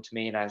sell them to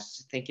me. And I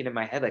was thinking in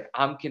my head, like,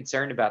 I'm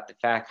concerned about the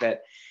fact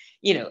that,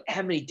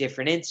 how many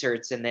different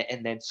inserts and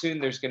then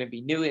soon there's going to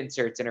be new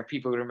inserts and are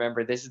people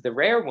remember this is the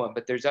rare one,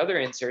 but there's other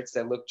inserts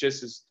that look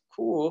just as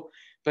cool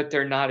but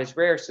they're not as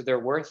rare, so they're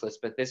worthless.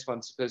 But this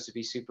one's supposed to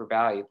be super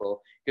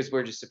valuable because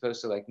we're just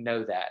supposed to like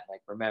know that,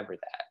 like remember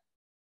that.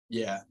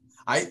 Yeah.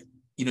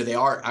 They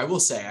are, I will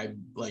say I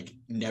like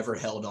never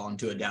held on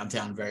to a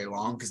downtown very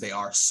long because they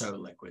are so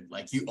liquid.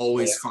 Like you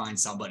always find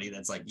somebody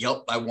that's like,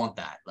 yep, I want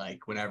that.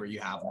 Like whenever you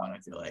have one, I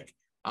feel like.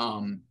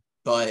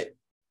 But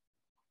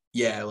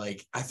yeah,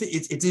 like I think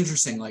it's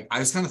interesting. Like I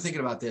was kind of thinking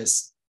about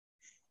this.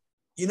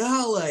 You know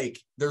how like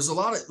there's a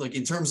lot of like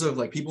in terms of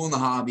like people in the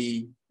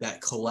hobby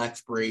that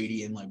collect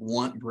Brady and like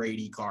want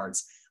Brady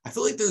cards. I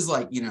feel like there's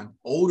like,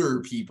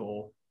 older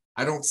people.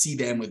 I don't see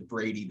them with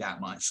Brady that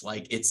much.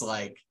 Like it's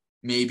like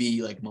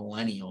maybe like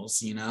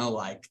millennials,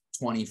 like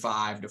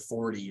 25 to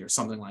 40 or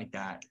something like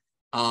that.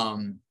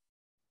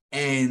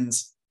 And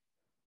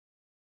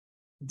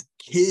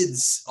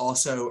kids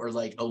also are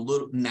like a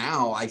little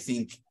now, I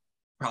think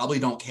probably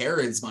don't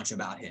care as much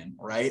about him,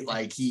 right?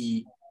 Like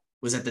he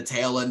was at the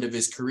tail end of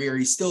his career.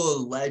 He's still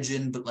a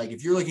legend, but like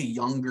if you're like a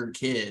younger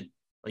kid,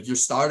 like you're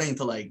starting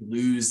to like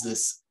lose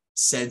this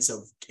sense of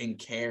and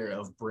care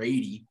of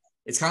Brady.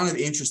 It's kind of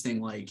interesting.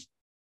 Like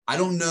I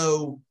don't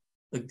know,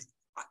 like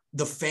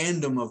the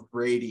fandom of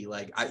Brady.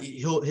 Like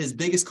his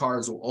biggest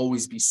cards will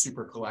always be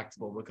super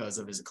collectible because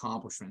of his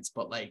accomplishments.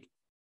 But like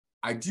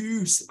I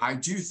do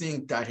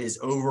think that his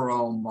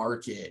overall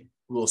market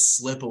will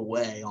slip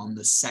away on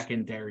the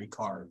secondary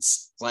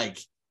cards. Like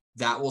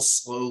that will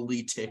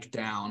slowly tick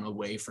down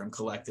away from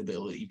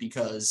collectability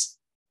because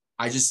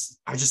I just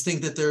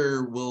think that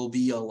there will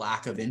be a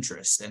lack of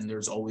interest and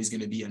there's always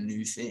going to be a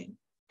new thing.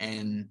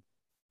 And,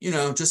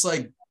 just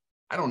like,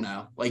 I don't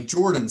know, like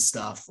Jordan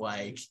stuff,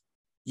 like,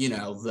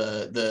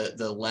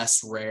 the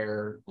less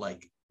rare,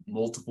 like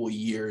multiple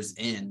years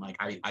in, like,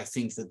 I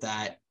think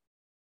that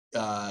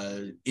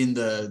in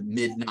the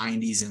mid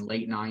 90s and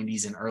late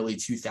 90s and early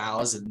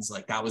 2000s,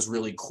 like that was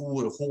really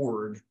cool to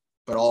hoard,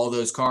 but all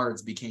those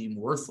cards became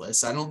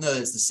worthless. I don't know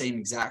that it's the same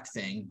exact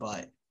thing,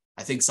 but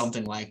I think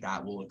something like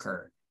that will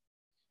occur.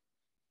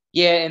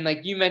 Yeah, and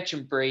like you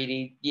mentioned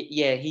Brady,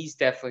 yeah, he's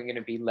definitely going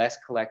to be less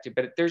collected,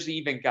 but there's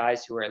even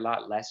guys who are a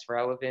lot less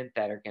relevant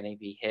that are going to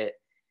be hit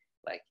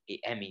like,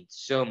 I mean,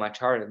 so much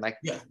harder. And like,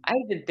 Yeah. I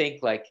even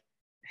think like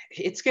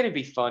it's gonna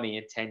be funny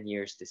in 10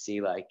 years to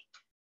see like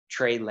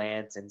Trey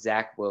Lance and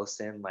Zach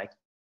Wilson, like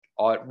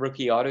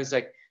rookie autos.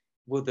 Like,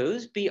 will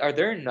those be? Are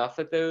there enough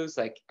of those?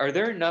 Like, are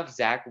there enough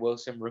Zach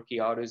Wilson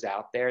rookie autos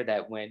out there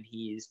that when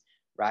he's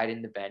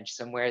riding the bench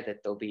somewhere, that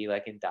they'll be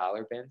like in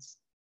dollar bins?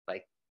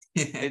 Like,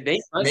 they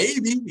must.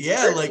 Maybe.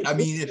 Yeah. Like, I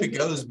mean, if it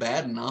goes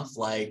bad enough,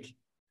 like,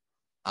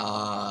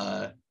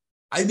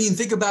 I mean,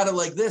 think about it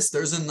like this.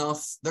 There's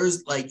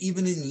like,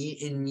 even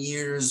in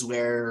years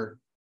where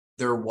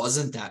there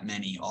wasn't that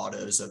many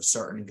autos of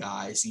certain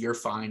guys, you're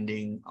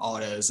finding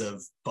autos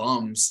of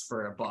bums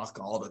for $1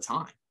 all the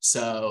time.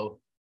 So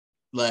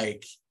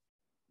like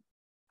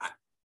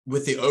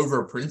with the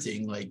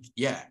overprinting, like,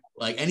 yeah,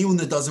 like anyone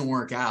that doesn't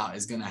work out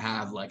is going to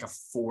have like a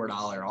 $4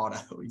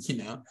 auto, you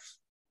know?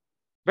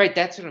 Right,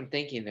 that's what I'm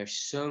thinking. There's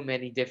so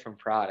many different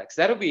products.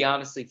 That'll be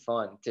honestly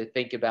fun to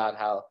think about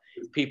how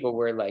people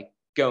were like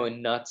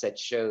going nuts at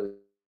shows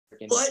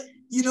and But,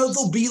 you know,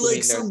 there'll be like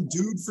putting their some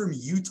dude from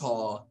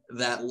Utah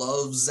that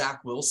loves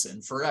Zach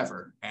Wilson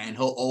forever. And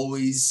he'll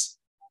always,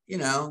 you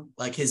know,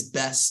 like his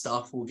best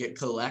stuff will get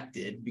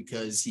collected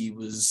because he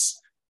was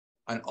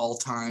an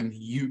all-time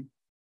Ute.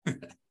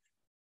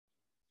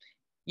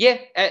 yeah,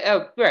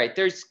 oh, right.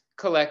 There's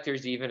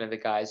collectors even of the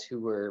guys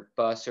who were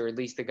busts, or at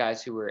least the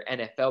guys who were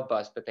NFL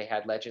busts, but they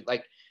had legend.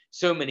 Like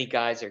so many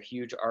guys are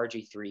huge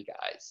RG3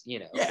 guys, you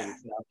know, because Yeah.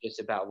 it's not just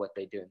about what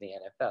they do in the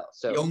NFL. You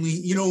So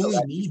only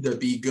need to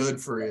be good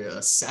for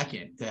a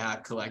second to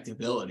have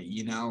collectability,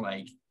 you know,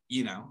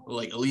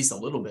 like at least a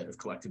little bit of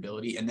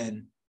collectability. And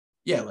then,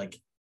 yeah,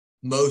 like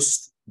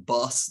most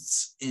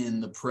busts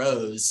in the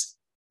pros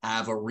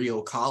have a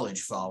real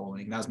college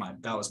following. That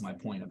was my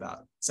point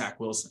about Zach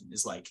Wilson,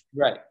 is like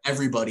right.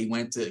 everybody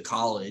went to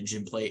college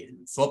and played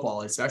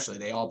football, especially.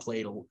 They all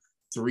played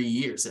 3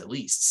 years at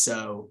least.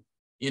 So,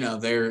 you know,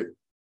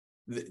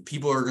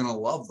 people are gonna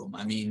love them.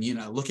 I mean, you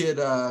know, look at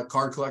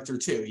Card Collector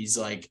too. He's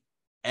like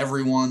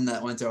everyone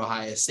that went to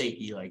Ohio State,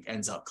 he like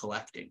ends up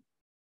collecting.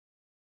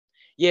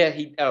 Yeah,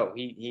 he's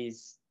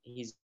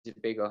a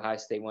big Ohio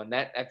State one.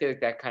 That I feel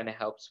like that kind of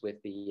helps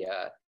with the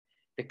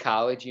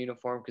college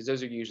uniform, because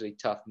those are usually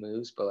tough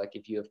moves. But like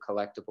if you have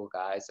collectible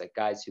guys, like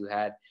guys who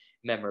had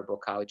memorable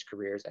college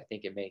careers, I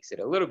think it makes it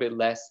a little bit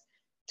less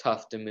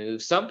tough to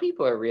move. Some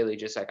people are really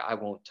just like, I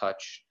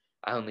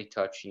only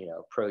touch, you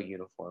know, pro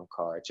uniform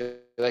cards. Or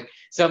like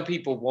some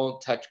people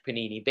won't touch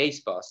Panini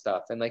baseball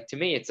stuff. And like to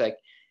me, it's like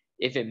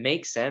if it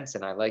makes sense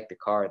and I like the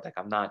card, like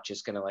I'm not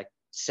just gonna like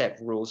set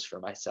rules for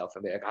myself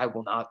and be like, I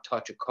will not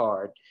touch a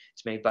card.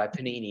 It's made by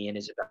Panini and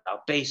is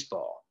about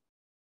baseball.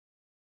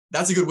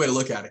 That's a good way to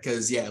look at it,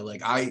 because yeah,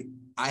 like I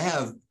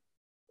have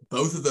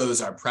both of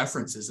those are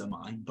preferences of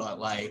mine, but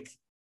like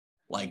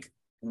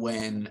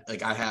when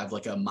like I have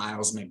like a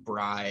Miles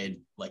McBride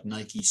like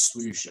Nike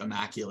swoosh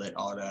immaculate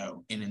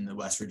auto in the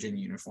West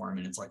Virginia uniform,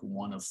 and it's like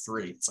one of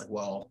three. It's like,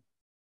 well,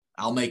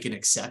 I'll make an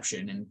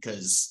exception, and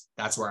because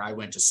that's where I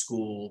went to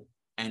school,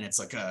 and it's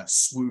like a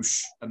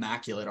swoosh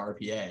immaculate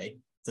RPA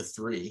to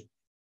 3,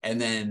 and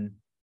then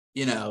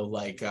you know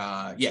like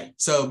yeah.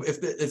 So if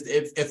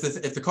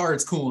the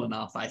card's cool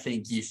enough, I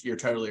think you're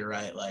totally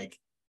right. Like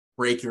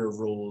break your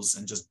rules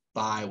and just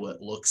buy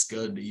what looks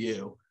good to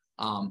you.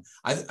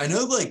 I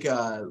know like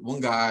one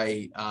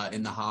guy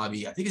in the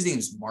hobby, I think his name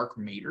is Mark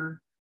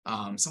Mater,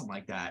 something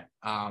like that.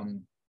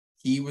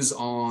 He was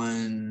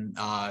on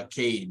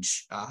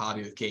Cage,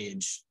 Hobby with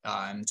Cage,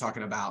 and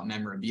talking about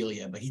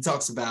memorabilia, but he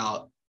talks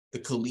about the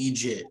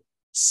collegiate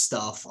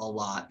stuff a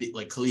lot,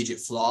 like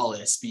collegiate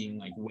flawless being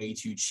like way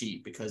too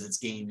cheap because it's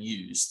game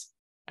used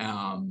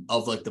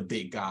of like the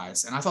big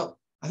guys. And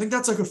I think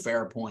that's like a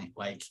fair point.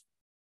 Like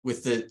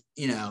with the,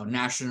 you know,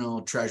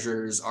 National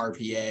Treasures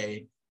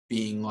RPA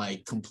being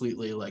like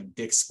completely like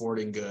Dick's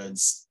Sporting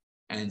Goods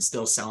and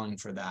still selling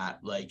for that,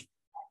 like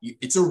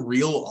it's a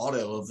real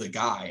auto of the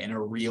guy and a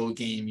real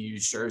game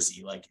used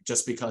jersey. Like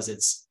just because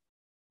it's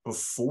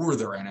before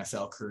their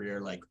NFL career,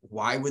 like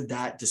why would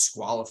that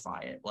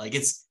disqualify it? Like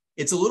it's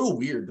a little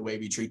weird the way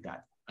we treat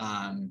that.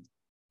 I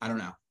don't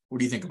know. What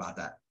do you think about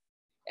that?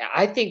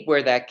 I think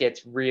where that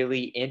gets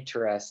really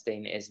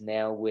interesting is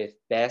now with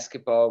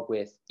basketball,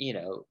 with, you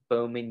know,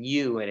 Bowman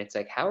U, and it's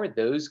like, how are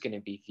those going to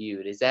be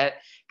viewed? Is that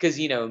because,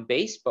 you know, in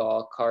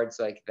baseball, cards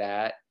like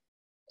that,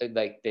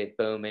 like the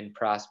Bowman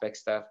prospect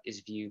stuff,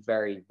 is viewed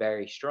very,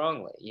 very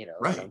strongly, you know,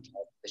 Right. sometimes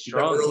the The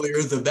strongest.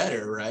 earlier the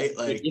better, right? It,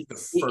 Like it, the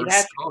it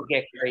has first to card.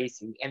 get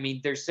crazy. I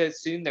mean, they're so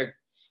soon they're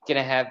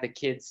gonna have the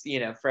kids, you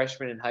know,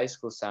 freshmen in high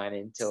school sign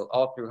in until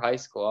all through high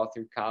school, all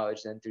through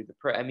college, then through the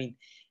pro. I mean,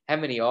 how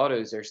many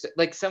autos are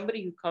like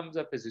somebody who comes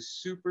up as a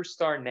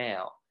superstar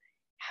now?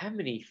 How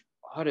many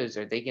autos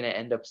are they gonna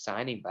end up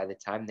signing by the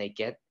time they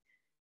get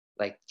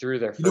like through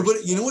their You know,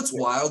 first but you know what's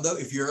year? wild though?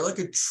 If you're like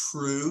a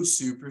true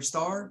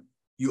superstar,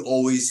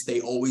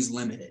 they always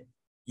limit it.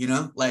 You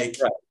know, Right,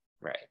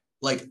 right.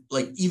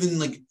 like even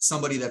like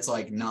somebody that's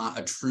like not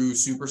a true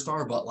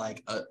superstar, but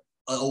like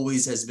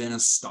always has been a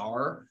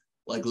star,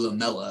 like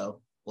LaMelo.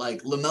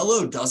 Like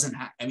LaMelo doesn't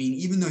have. I mean,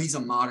 even though he's a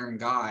modern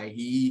guy,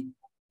 he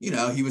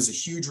he was a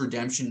huge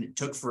redemption. It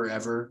took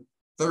forever.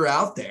 They're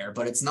out there,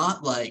 but it's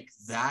not like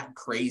that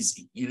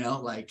crazy,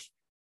 like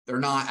they're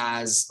not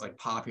as like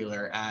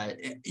popular as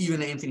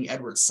even Anthony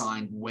Edwards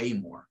signed way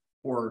more,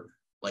 or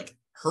like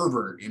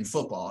Herbert in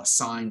football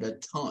signed a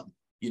ton.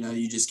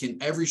 You just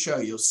can every show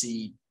you'll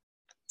see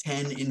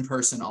 10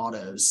 in-person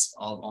autos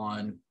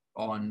on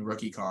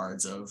rookie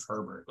cards of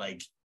Herbert.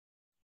 Like,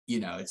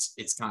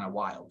 it's kind of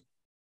wild.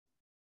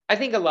 I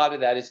think a lot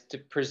of that is to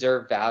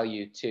preserve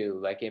value too.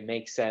 Like it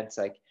makes sense.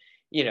 Like,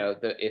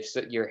 if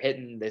you're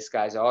hitting this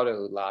guy's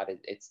auto a lot,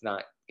 it's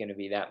not going to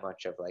be that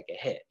much of like a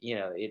hit.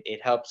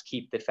 It helps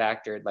keep the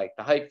factor, like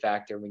the hype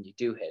factor when you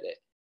do hit it.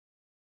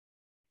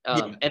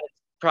 Yeah. And it's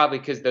probably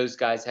because those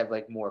guys have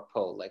like more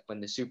pull. Like when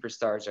the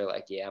superstars are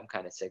like, yeah, I'm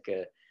kind of sick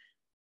of,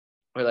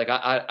 or like,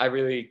 I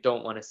really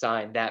don't want to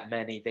sign that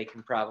many. They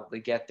can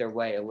probably get their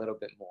way a little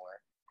bit more,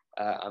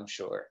 I'm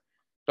sure.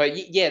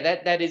 But yeah,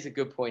 that is a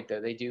good point though.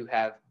 They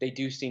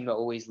do seem to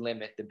always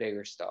limit the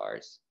bigger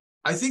stars.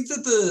 I think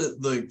that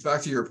the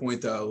back to your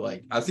point though,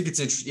 like I think it's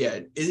interesting.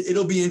 Yeah,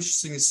 it'll be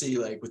interesting to see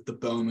like with the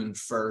Bowman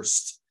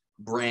first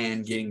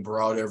brand getting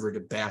brought over to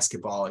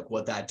basketball, like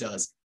what that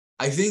does.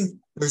 I think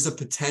there's a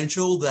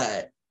potential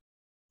that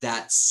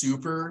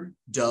super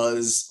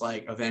does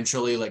like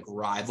eventually like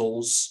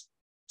rivals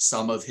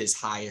some of his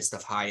highest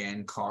of high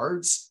end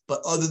cards, but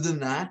other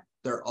than that,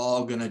 they're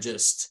all gonna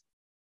just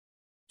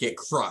get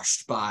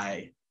crushed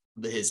by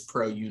his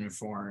pro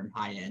uniform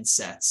high end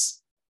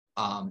sets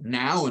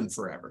now and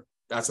forever.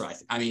 That's what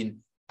I mean,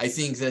 I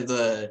think that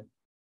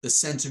the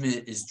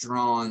sentiment is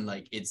drawn,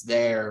 like it's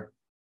there.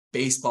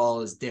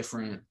 Baseball is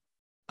different.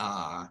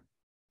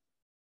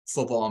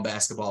 Football and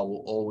basketball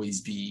will always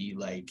be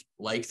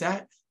like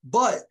that,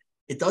 but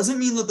it doesn't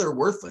mean that they're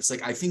worthless.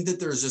 Like I think that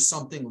there's just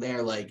something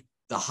there, like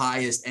the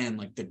highest end,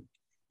 like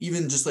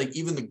even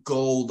the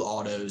gold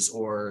autos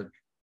or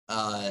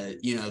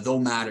they'll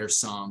matter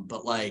some,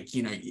 but like,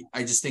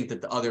 I just think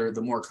that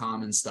the more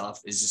common stuff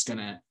is just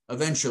gonna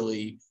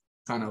eventually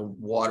kind of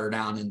water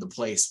down into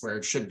place where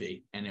it should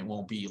be, and it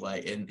won't be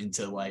like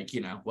into like,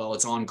 well,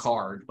 it's on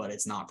card, but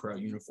it's not pro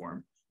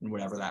uniform, and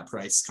whatever that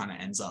price kind of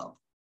ends up.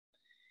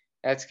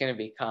 That's going to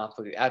be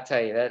complicated. I'll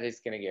tell you, that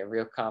is going to get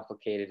real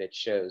complicated at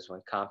shows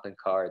when comping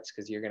cards,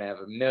 because you're going to have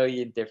a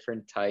million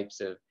different types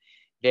of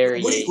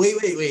variations.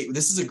 Wait.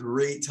 This is a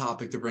great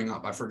topic to bring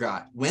up. I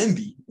forgot.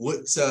 Wemby.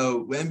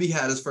 So Wemby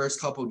had his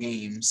first couple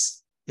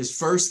games. His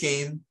first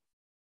game,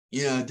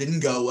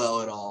 didn't go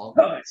well at all.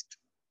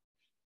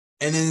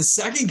 And then the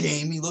second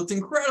game, he looked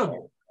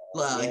incredible.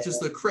 Like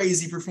just a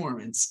crazy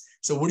performance.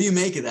 So what do you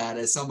make of that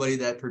as somebody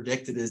that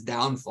predicted his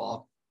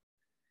downfall?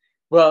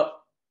 Well,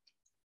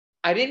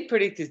 I didn't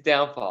predict his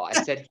downfall. I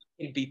said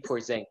he can beat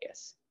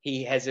Porzingis.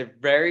 He has a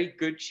very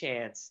good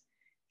chance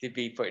to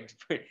beat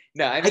Porzingis.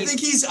 No, I mean, I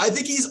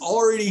think he's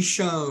already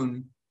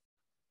shown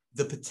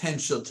the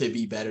potential to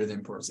be better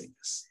than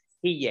Porzingis.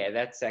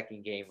 That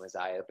second game was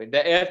eye-opening.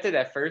 After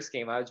that first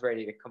game, I was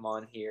ready to come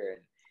on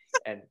here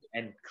and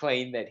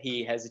claim that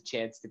he has a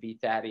chance to beat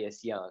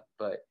Thaddeus Young.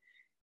 But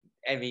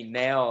I mean,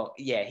 now,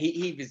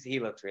 he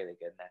looked really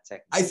good in that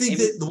second game. I think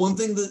that the one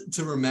thing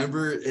to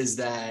remember is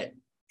that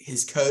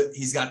his coach,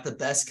 he's got the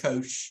best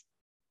coach,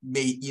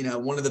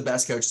 one of the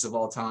best coaches of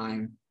all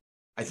time.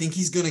 I think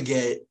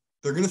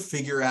they're going to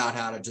figure out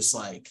how to just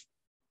like,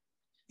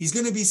 he's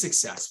going to be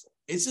successful.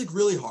 It's like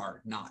really hard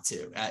not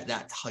to at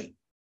that height,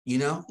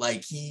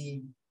 like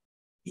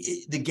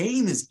the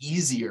game is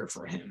easier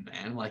for him,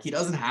 man. Like he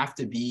doesn't have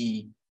to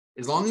be,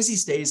 as long as he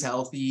stays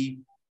healthy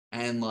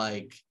and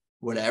like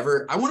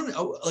whatever. I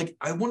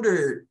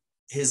wonder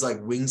his like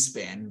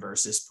wingspan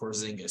versus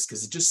Porzingis,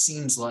 because it just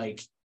seems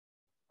like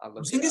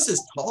Porzingis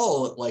is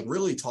tall, like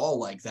really tall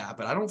like that,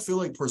 but I don't feel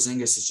like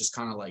Porzingis is just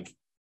kind of like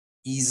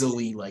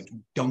easily like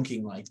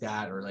dunking like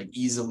that or like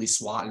easily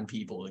swatting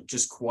people, like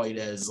just quite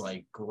as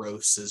like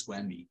gross as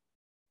Wemby.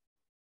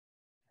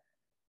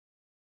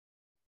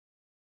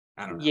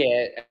 I don't know.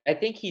 Yeah, I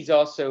think he's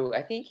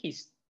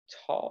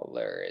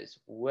taller as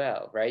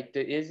well, right?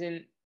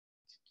 They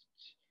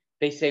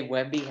say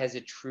Wemby has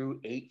a true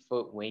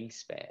 8-foot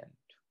wingspan.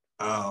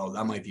 Oh,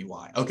 that might be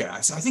why. Okay,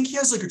 so I think he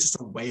has like just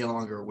a way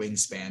longer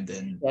wingspan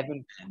than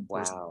 7.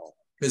 Wow.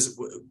 Because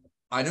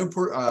I know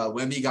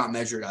Wemby got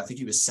measured. I think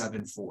he was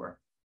 7'4".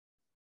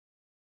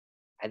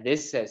 And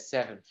this says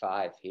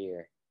 7'5"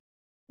 here.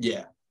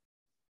 Yeah,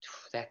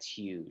 that's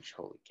huge.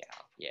 Holy cow!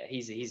 Yeah,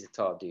 he's a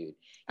tall dude.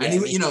 Yeah,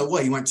 and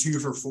he went 2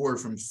 for 4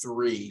 from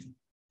 3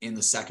 in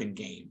the second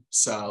game.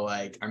 So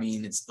like, I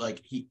mean, it's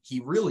like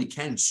he really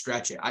can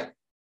stretch it. I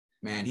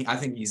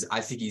think he's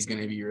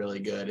going to be really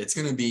good. It's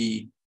going to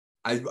be.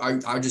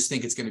 I just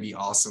think it's going to be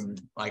awesome.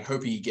 Like,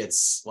 hope he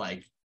gets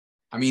like,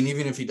 I mean,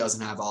 even if he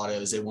doesn't have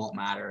autos, it won't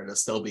matter. It'll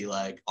still be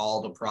like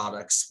all the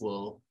products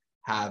will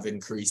have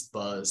increased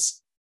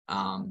buzz.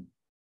 I'm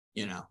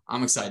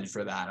excited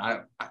for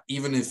that.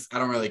 Even if I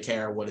don't really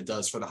care what it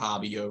does for the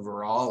hobby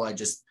overall, I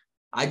just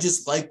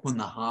like when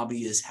the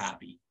hobby is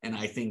happy. And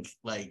I think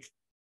like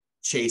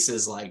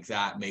chases like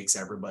that makes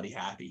everybody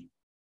happy.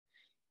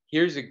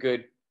 Here's a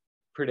good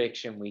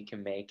prediction we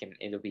can make, and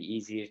it'll be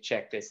easy to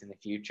check this in the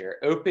future.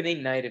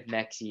 Opening night of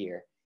next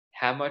year,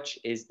 how much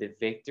is the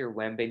Victor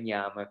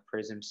Wembanyama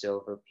Prism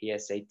Silver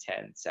PSA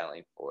 10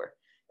 selling for?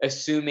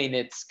 Assuming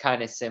it's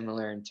kind of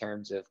similar in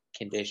terms of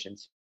condition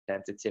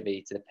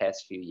sensitivity to the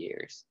past few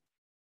years.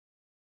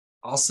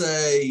 I'll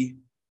say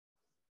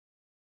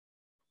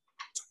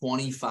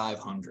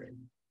 2,500.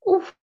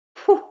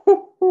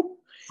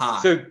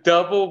 So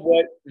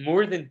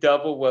more than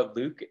double what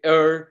Luke,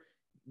 or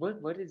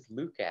what is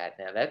Luke at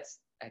now? That's,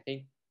 I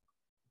think,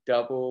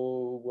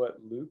 double what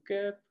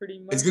Luca pretty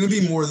much. It's going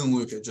to be more than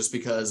Luca just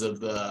because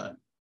of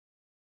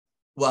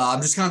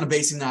I'm just kind of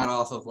basing that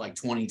off of like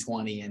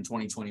 2020 and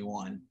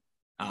 2021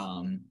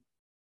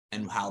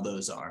 and how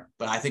those are.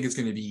 But I think it's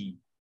going to be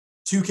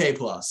 2K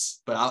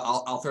plus, but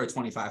I'll throw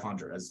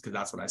 2,500 because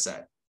that's what I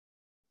said.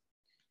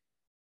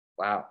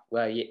 Wow.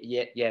 Well,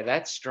 yeah,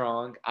 that's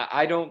strong.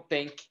 I don't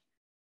think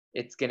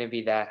it's going to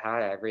be that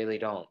high. I really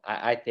don't.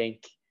 I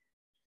think.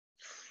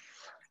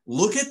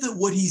 Look at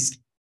what he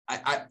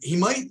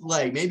might,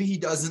 like, maybe he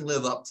doesn't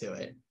live up to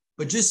it,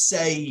 but just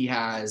say he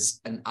has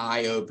an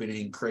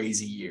eye-opening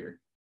crazy year.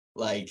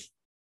 Like,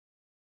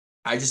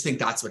 I just think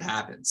that's what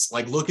happens.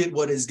 Like, look at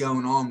what is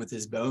going on with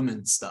his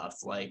Bowman stuff,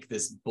 like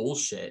this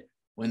bullshit.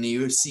 When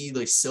you see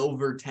like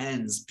silver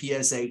 10s,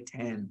 PSA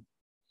 10,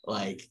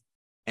 like,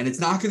 and it's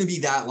not going to be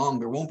that long.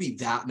 There won't be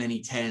that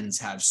many 10s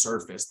have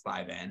surfaced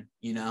by then,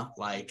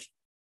 like,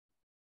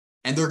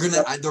 and they're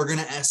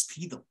gonna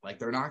SP them. Like,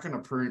 they're not gonna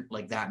print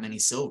like that many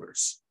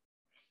silvers.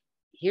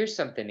 Here's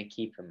something to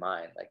keep in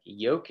mind. Like, a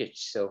Jokic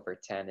silver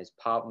 10 is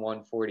pop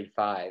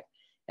 145,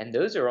 and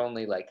those are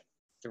only like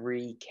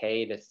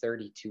 3K to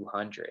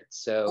 3,200.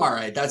 So all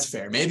right, that's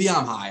fair. Maybe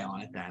I'm high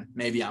on it then.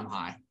 Maybe I'm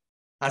high.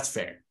 That's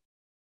fair.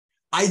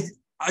 I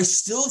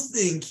still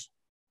think,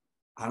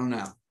 I don't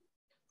know.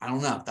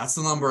 That's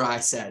the number I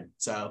said.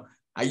 So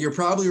you're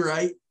probably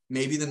right.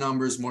 Maybe the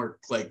number is more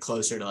like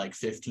closer to like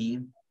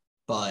 15,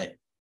 but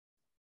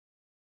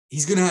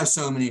he's going to have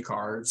so many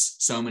cards,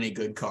 so many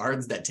good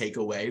cards that take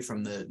away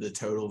from the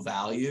total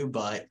value.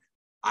 But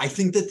I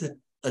think that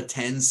a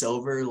 10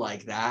 silver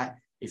like that,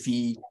 if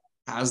he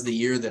has the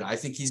year that I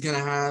think he's going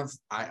to have,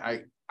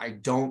 I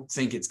don't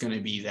think it's going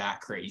to be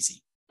that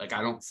crazy. Like,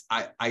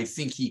 I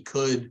think he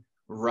could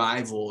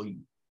rival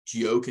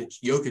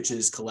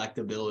Jokic's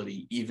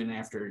collectability even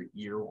after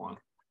year one.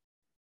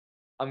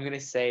 I'm gonna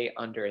say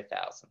under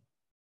 1,000.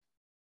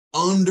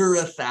 Under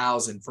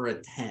 1,000 for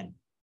a 10.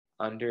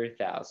 Under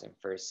 1,000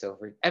 for a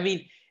silver. I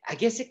mean, I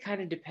guess it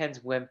kind of depends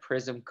when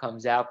Prism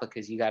comes out,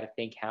 because you got to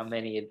think how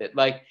many of it,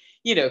 like,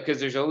 because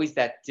there's always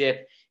that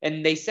dip.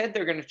 And they said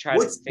they're gonna try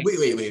to.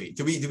 Wait.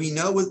 Do we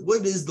know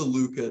what is the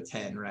Luca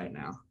 10 right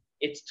now?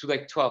 It's to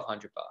like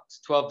 $1,200,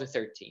 12 to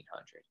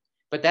 1,300.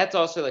 But that's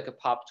also like a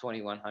pop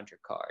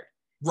 2,100 card.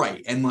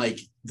 Right. And like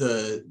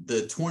the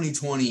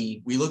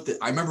 2020,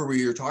 I remember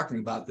we were talking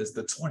about this,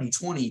 the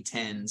 2020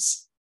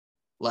 10s,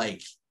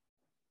 like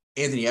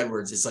Anthony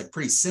Edwards is like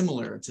pretty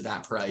similar to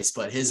that price,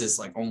 but his is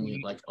like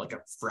only like a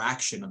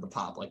fraction of the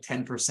pop, like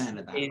 10%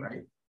 of that,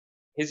 right?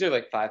 His are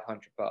like $500.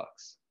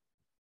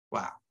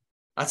 Wow.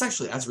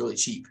 That's really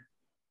cheap.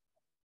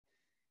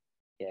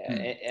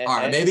 Yeah. All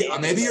right,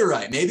 maybe you're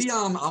right. Maybe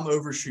I'm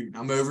overshooting.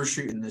 I'm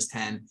overshooting this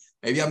 10.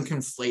 Maybe I'm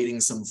conflating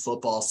some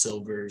football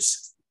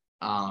silvers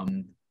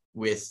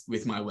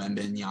with my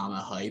Wembanyama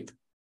hype.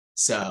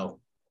 So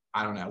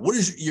I don't know. What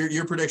is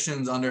your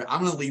predictions under?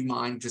 I'm gonna leave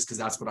mine just because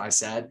that's what I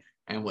said,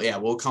 and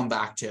we'll come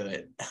back to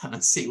it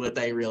and see what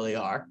they really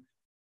are.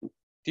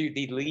 Dude,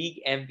 the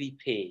league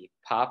MVP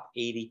pop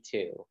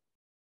 82,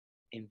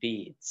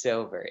 Embiid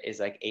silver is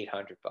like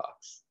 $800.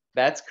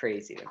 That's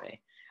crazy to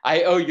me.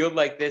 You'll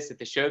like this. At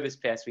the show this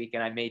past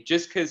weekend, I made,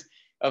 just because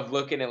of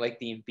looking at like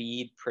the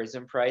Embiid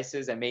Prism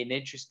prices, I made an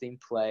interesting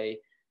play.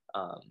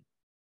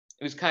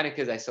 It was kind of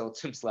because I sold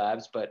some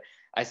slabs, but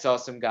I saw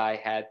some guy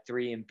had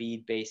 3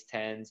 Embiid base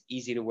 10s,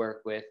 easy to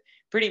work with,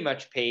 pretty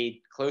much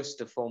paid close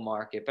to full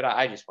market, but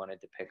I just wanted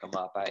to pick them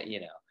up.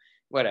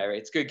 Whatever.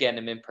 It's good getting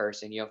them in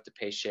person. You have to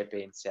pay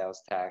shipping,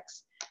 sales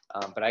tax.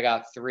 But I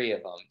got 3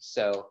 of them.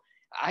 So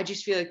I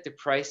just feel like the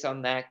price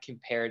on that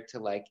compared to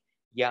like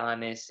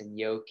Giannis and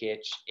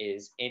Jokic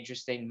is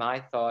interesting. My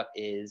thought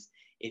is,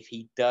 if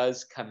he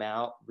does come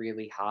out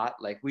really hot,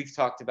 like we've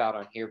talked about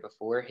on here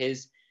before,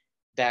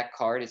 that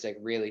card is like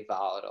really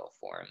volatile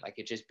for him. Like,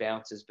 it just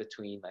bounces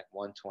between like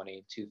 120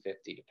 and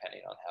 250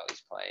 depending on how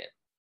he's playing.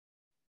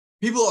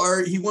 He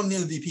won the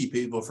MVP.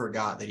 People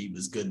forgot that he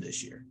was good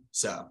this year.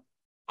 So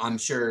I'm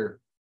sure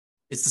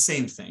it's the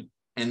same thing.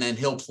 And then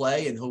he'll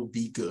play and he'll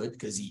be good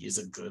because he is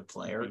a good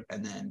player.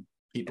 And then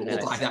people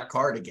will buy that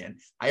card again.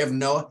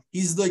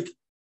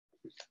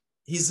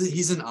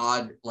 He's an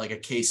odd, like a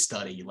case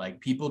study.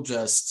 Like, people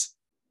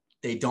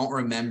they don't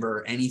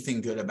remember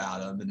anything good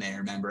about him and they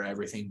remember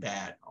everything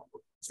bad.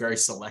 It's very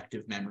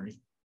selective memory.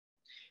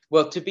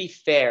 Well, to be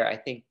fair, I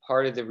think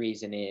part of the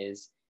reason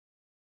is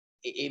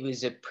it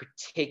was a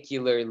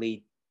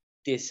particularly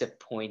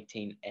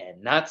disappointing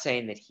end. Not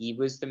saying that he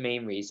was the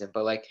main reason,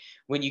 but like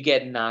when you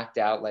get knocked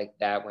out like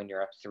that, when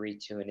you're up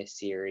 3-2 in a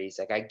series,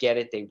 like I get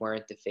it, they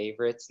weren't the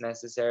favorites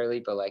necessarily,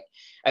 but like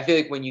I feel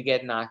like when you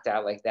get knocked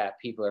out like that,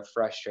 people are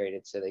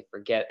frustrated, so they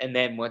forget. And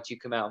then once you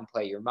come out and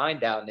play your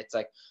mind out, and it's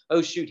like,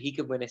 oh shoot, he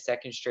could win a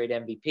second straight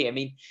MVP. I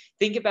mean,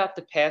 think about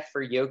the path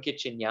for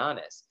Jokic and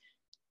Giannis.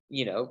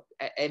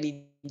 I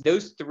mean,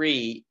 those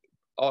three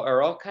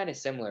are all kind of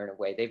similar in a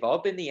way. They've all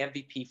been the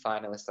MVP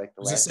finalists like the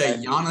I was just last say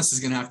time. Giannis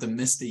is going to have to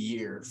miss the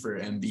year for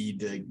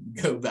Embiid to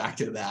go back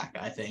to back.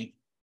 I think.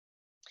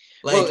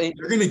 Like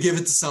they're going to give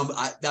it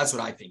to that's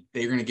what I think.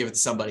 They're going to give it to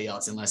somebody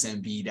else unless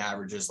Embiid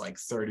averages like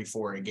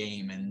 34 a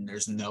game and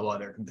there's no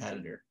other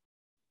competitor.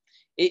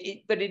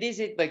 But it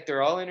isn't like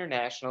they're all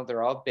international.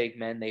 They're all big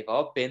men. They've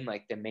all been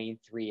like the main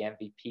three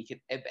MVP,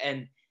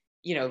 and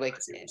like.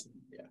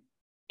 Yeah.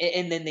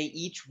 And then they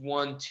each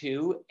won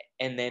two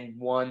and then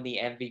won the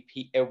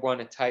MVP or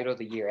won a title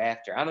the year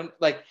after. I don't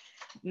like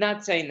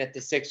not saying that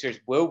the Sixers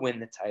will win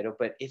the title,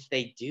 but if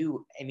they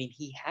do, I mean,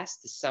 he has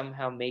to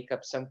somehow make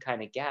up some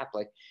kind of gap.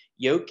 Like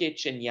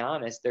Jokic and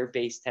Giannis, their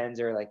base 10s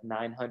are like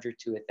 900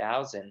 to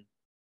 1,000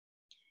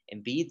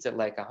 and Embiid's at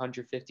like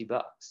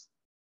 $150.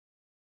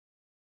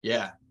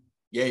 Yeah.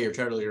 Yeah, you're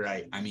totally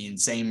right. I mean,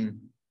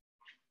 same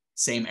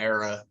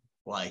era,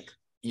 like,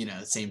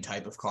 same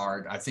type of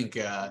card. I think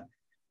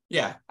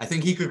yeah, I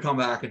think he could come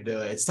back and do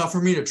it. It's tough for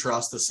me to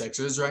trust the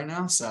Sixers right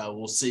now, so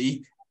we'll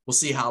see. We'll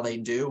see how they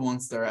do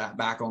once they're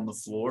back on the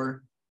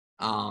floor.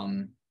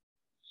 I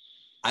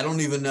don't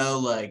even know.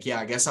 Like,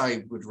 yeah, I guess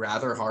I would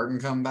rather Harden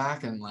come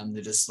back and let him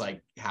to just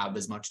like have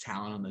as much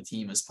talent on the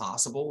team as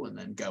possible and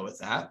then go with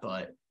that.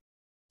 But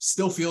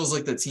still feels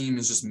like the team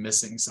is just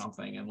missing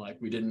something, and like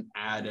we didn't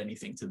add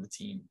anything to the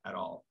team at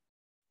all.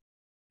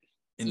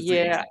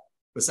 Yeah,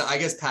 but so I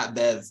guess Pat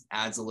Bev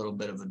adds a little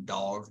bit of a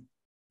dog.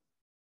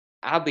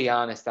 I'll be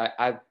honest.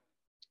 I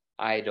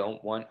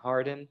don't want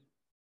Harden.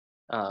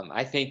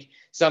 I think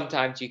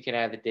sometimes you can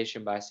have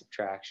addition by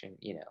subtraction.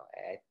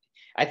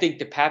 I think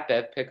the Pat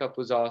Bev pickup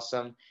was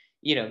awesome.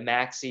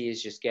 Maxey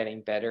is just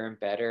getting better and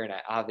better. And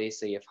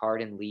obviously, if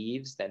Harden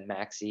leaves, then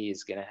Maxey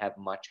is going to have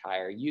much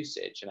higher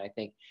usage. And I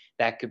think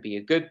that could be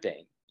a good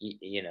thing,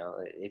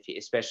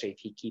 especially if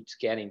he keeps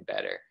getting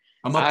better.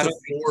 I'm up to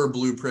 4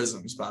 blue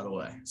prisms, by the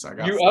way. So I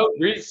got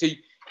really? So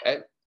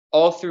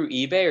all through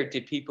eBay, or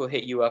did people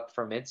hit you up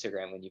from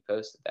Instagram when you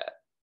posted that?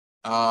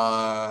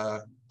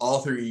 All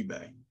through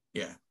eBay.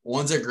 Yeah.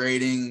 One's at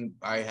grading.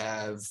 I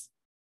have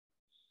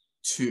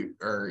 2,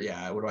 or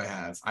yeah, what do I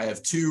have? I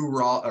have 2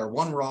 raw, or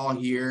 1 raw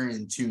here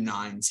and 2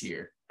 9s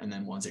here, and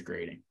then one's at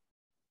grading.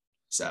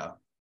 So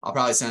I'll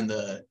probably send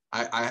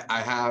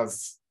I have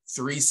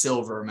 3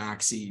 silver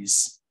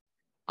maxis.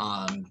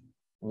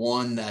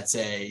 One that's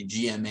a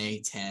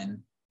GMA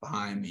 10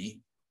 behind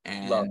me,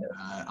 and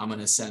I'm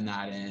gonna send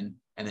that in,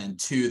 and then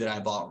 2 that I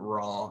bought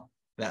raw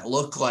that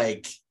look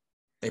like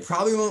they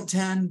probably won't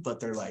 10, but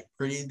they're like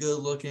pretty good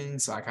looking.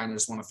 So I kind of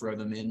just want to throw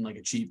them in like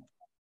a cheap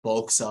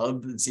bulk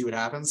sub and see what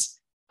happens.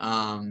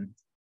 Yeah,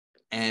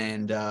 I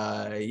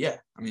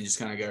mean, just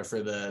kind of go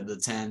for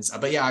the 10s.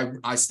 But yeah,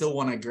 I still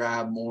want to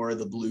grab more of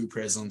the blue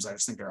prisms. I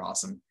just think they're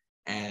awesome.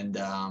 And,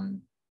 I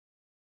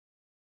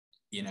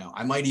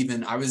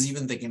was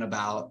even thinking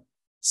about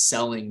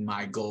selling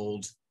my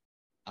gold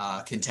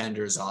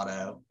contenders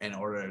auto in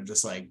order to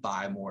just like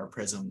buy more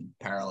prism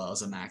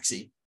parallels of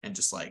Maxi and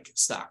just like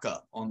stock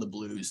up on the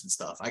blues and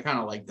stuff. I kind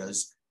of like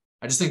those.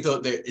 I just think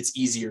that it's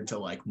easier to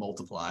like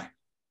multiply.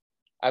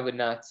 I would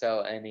not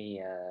sell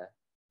any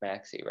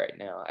Maxi right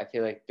now. I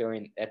feel like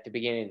at the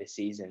beginning of the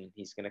season,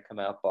 he's going to come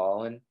out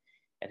balling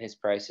and his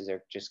prices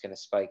are just going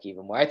to spike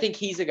even more. I think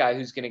he's a guy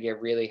who's going to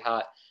get really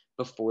hot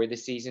before the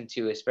season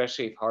too,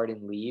 especially if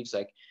Harden leaves.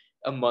 Like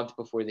a month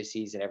before the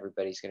season,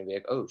 everybody's going to be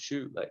like, oh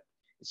shoot, like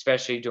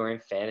especially during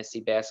fantasy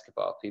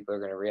basketball, people are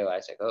going to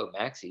realize like, oh,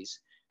 Maxi's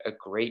a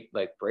great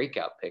like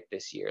breakout pick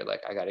this year.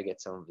 Like I got to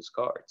get some of his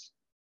cards.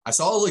 I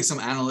saw like some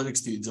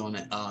analytics dudes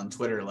on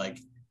Twitter like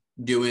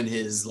doing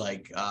his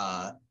like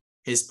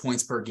his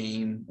points per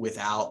game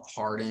without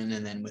Harden,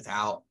 and then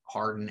without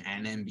Harden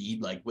and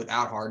Embiid. Like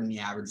without Harden, he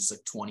averages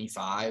like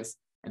 25,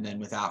 and then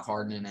without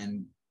Harden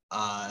and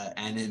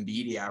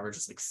Embiid, he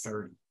averages like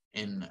 30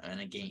 in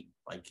a game,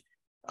 like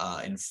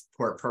in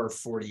per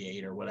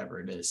 48 or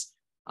whatever it is.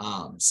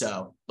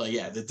 So like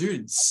yeah, the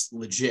dude's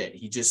legit.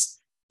 He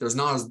just there's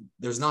not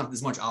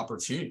as much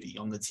opportunity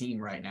on the team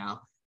right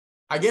now.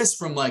 I guess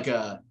from like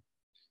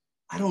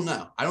I don't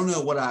know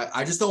what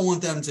I just don't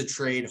want them to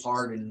trade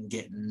Harden and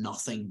get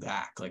nothing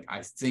back. Like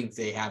I think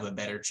they have a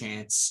better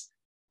chance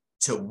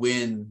to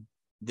win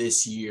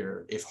this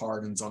year if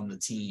Harden's on the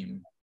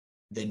team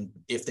than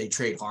if they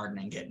trade Harden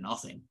and get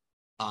nothing.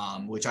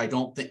 Which I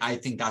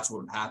think that's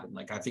what would happen.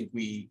 Like I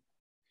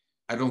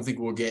don't think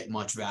we'll get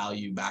much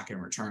value back in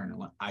return.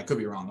 I could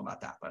be wrong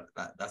about that, but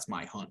that's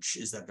my hunch,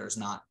 is that there's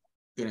not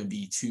going to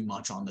be too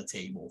much on the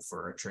table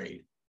for a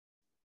trade.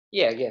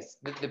 Yeah, I guess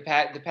the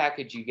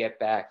package you get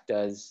back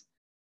does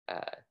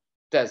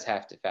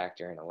have to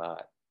factor in a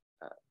lot.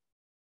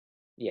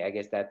 Yeah, I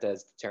guess that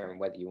does determine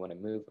whether you want to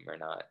move them or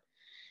not.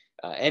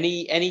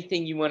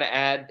 Anything you want to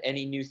add?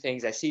 Any new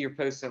things? I see you're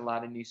posting a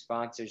lot of new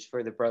sponsors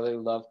for the Brotherly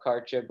Love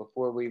Card Show.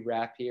 Before we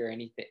wrap here,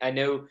 anything? I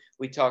know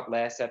we talked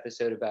last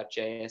episode about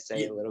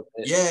JSA a little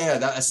bit. Yeah,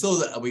 that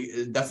still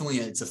we definitely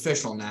it's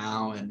official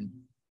now, and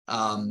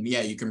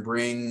yeah, you can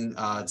bring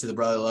to the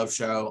Brotherly Love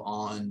Show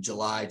on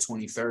July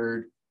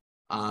 23rd.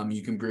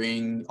 You can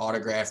bring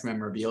autographed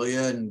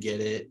memorabilia and get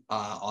it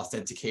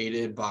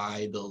authenticated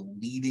by the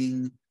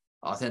leading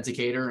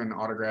authenticator in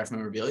autographed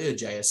memorabilia,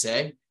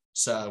 JSA.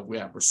 So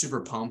yeah, we're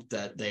super pumped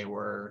that they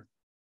were,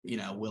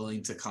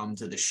 willing to come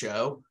to the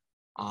show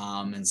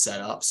and set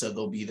up. So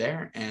they'll be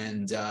there,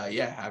 and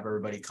yeah, have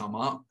everybody come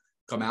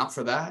out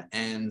for that.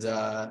 And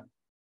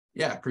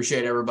yeah,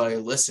 appreciate everybody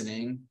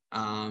listening.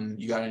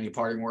 You got any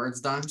parting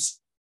words, Dimes?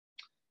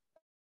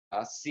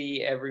 I'll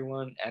see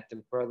everyone at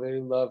the Brotherly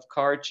Love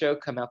Card Show.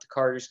 Come out to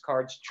Carter's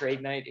Cards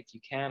Trade Night if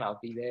you can. I'll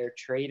be there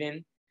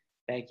trading.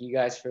 Thank you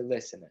guys for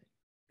listening.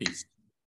 Peace.